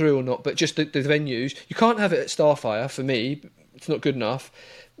teams get through or not, but just the venues. You can't have it at Starfire. For me, it's not good enough.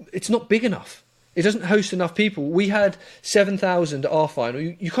 It's not big enough. It doesn't host enough people. We had 7,000 at our final.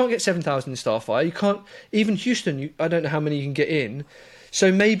 You can't get 7,000 in Starfire. You can't, even Houston, I don't know how many you can get in.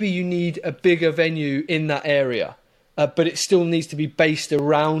 So maybe you need a bigger venue in that area. But it still needs to be based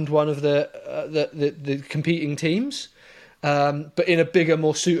around one of the competing teams, but in a bigger,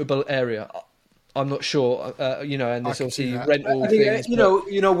 more suitable area. I'm not sure, and there's obviously rental things.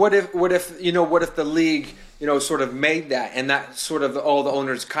 What if the league, sort of made that, and that sort of all the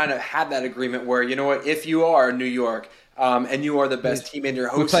owners kind of had that agreement where, if you are New York, and you are the best team in your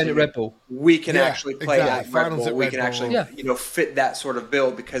hosting, we're playing at Red Bull, we can actually play that Red Bull. We can actually, fit that sort of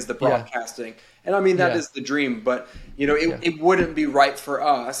bill because the broadcasting And I mean, that is the dream, but it wouldn't be right for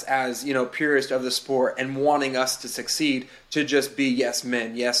us as, purists of the sport and wanting us to succeed to just be yes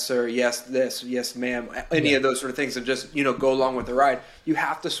men, yes sir, yes this, yes ma'am, any of those sort of things, and just, go along with the ride. You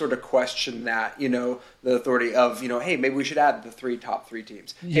have to sort of question that, the authority of, hey, maybe we should add the top three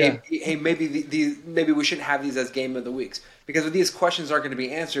teams. Yeah. Hey, maybe maybe we shouldn't have these as game of the weeks, because if these questions aren't going to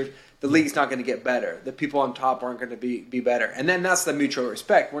be answered, the league's not going to get better. The people on top aren't going to be better. And then that's the mutual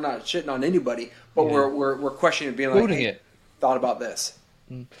respect. We're not shitting on anybody, but we're questioning, being like, hey, thought about this.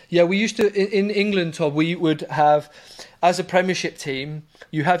 Yeah, we used to, in England, Todd, we would have, as a Premiership team,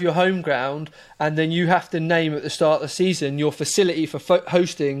 you have your home ground, and then you have to name at the start of the season your facility for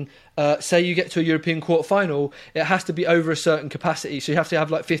hosting. Say you get to a European quarter-final, it has to be over a certain capacity, so you have to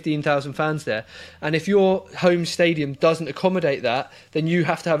have like 15,000 fans there. And if your home stadium doesn't accommodate that, then you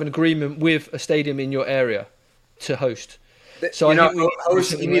have to have an agreement with a stadium in your area to host. So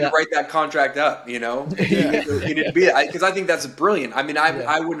you need to write that contract up. You need to be that, because I think that's brilliant. I mean,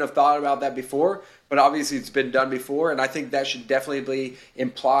 I wouldn't have thought about that before, but obviously it's been done before, and I think that should definitely be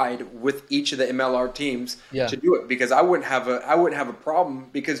implied with each of the MLR teams to do it. Because I wouldn't have a problem,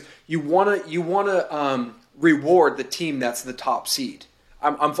 because you want to reward the team that's the top seed.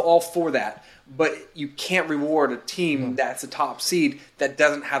 I'm all for that. But you can't reward a team that's a top seed that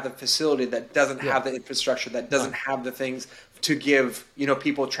doesn't have the facility, that doesn't have the infrastructure, that doesn't have the things to give,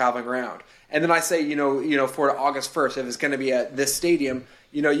 people traveling around. And then I say, for August 1st, if it's going to be at this stadium,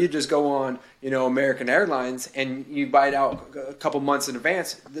 you just go on, American Airlines, and you buy it out a couple months in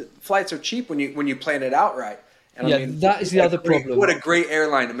advance. The flights are cheap when you plan it out right. And I mean, that is the other problem. What a great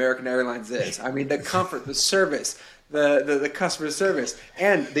airline American Airlines is. I mean, the comfort, the service, the customer service,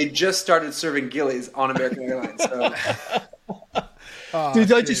 and they just started serving Gillies on American Airlines. So.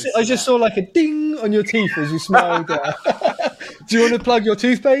 Dude, I just saw like a ding on your teeth as you smiled there. Do you want to plug your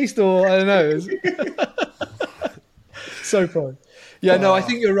toothpaste, or I don't know? So fun. Yeah, no, I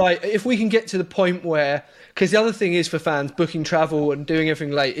think you're right. If we can get to the point where, because the other thing is for fans, booking travel and doing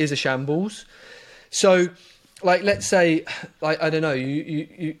everything late is a shambles. So, like, let's say, like, I don't know,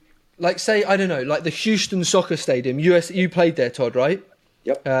 you like, say, I don't know, like the Houston Soccer Stadium. You played there, Todd, right?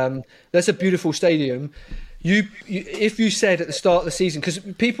 Yep. That's a beautiful stadium. If you said at the start of the season, because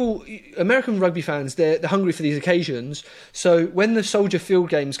American rugby fans, they're hungry for these occasions. So when the Soldier Field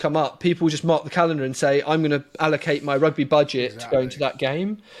games come up, people just mark the calendar and say, I'm going to allocate my rugby budget to going to that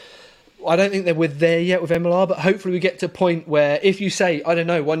game. I don't think that we're there yet with MLR, but hopefully we get to a point where if you say, I don't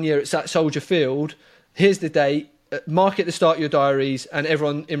know, 1 year it's at Soldier Field, here's the date, mark it at the start of your diaries, and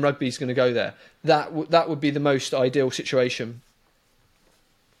everyone in rugby is going to go there. That would be the most ideal situation.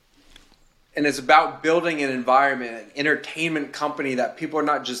 And it's about building an environment, an entertainment company that people are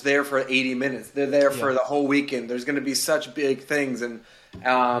not just there for 80 minutes. They're there for the whole weekend. There's going to be such big things, and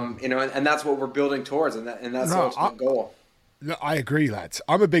and that's what we're building towards, and that's the ultimate goal. No, I agree, lads.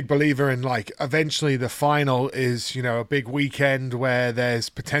 I'm a big believer in, like, eventually the final is, a big weekend where there's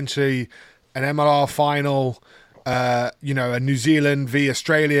potentially an MLR final, a New Zealand v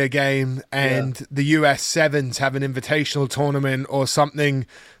Australia game, and the US Sevens have an invitational tournament or something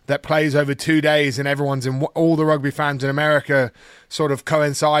that plays over 2 days, and everyone's all the rugby fans in America sort of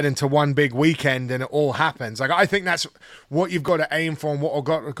coincide into one big weekend, and it all happens. Like, I think that's what you've got to aim for, and what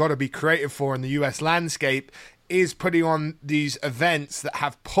you've got to be creative for in the US landscape is putting on these events that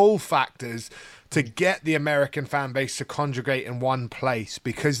have pull factors to get the American fan base to congregate in one place,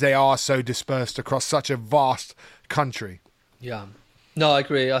 because they are so dispersed across such a vast country. Yeah. No, I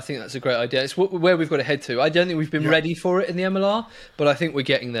agree. I think that's a great idea. It's where we've got to head to. I don't think we've been ready for it in the MLR, but I think we're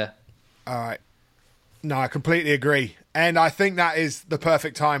getting there. All right. No, I completely agree. And I think that is the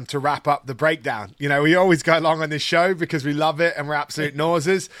perfect time to wrap up the breakdown. We always go long on this show because we love it and we're absolute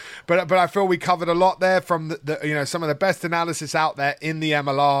nauseous. But I feel we covered a lot there, from the some of the best analysis out there in the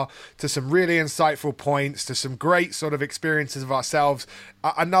MLR to some really insightful points to some great sort of experiences of ourselves.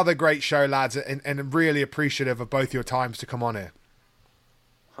 Another great show, lads, and really appreciative of both your times to come on here.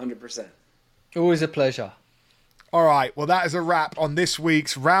 100%. Always a pleasure. All right, well, that is a wrap on this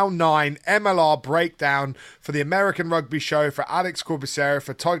week's Round 9 MLR Breakdown for the American Rugby Show. For Alex Corbicero,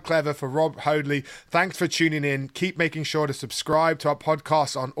 for Todd Clever, for Rob Hoadley, thanks for tuning in. Keep making sure to subscribe to our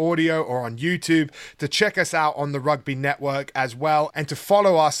podcast on audio or on YouTube, to check us out on the Rugby Network as well, and to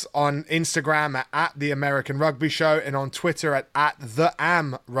follow us on Instagram at The American Rugby Show, and on Twitter at The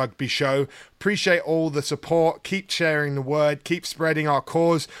Am Rugby Show. Appreciate all the support. Keep sharing the word. Keep spreading our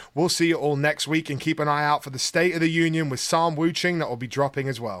cause. We'll see you all next week, and keep an eye out for the State of the Union with Sam Wuching that will be dropping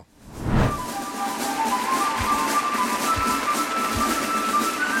as well.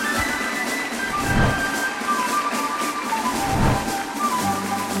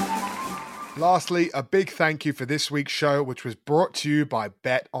 Lastly, a big thank you for this week's show, which was brought to you by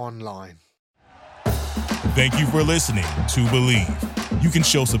Bet Online. Thank you for listening to Believe. You can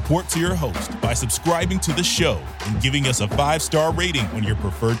show support to your host by subscribing to the show and giving us a 5-star rating on your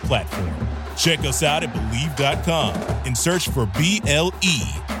preferred platform. Check us out at Believe.com and search for BLEAV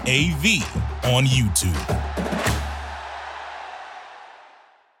on YouTube.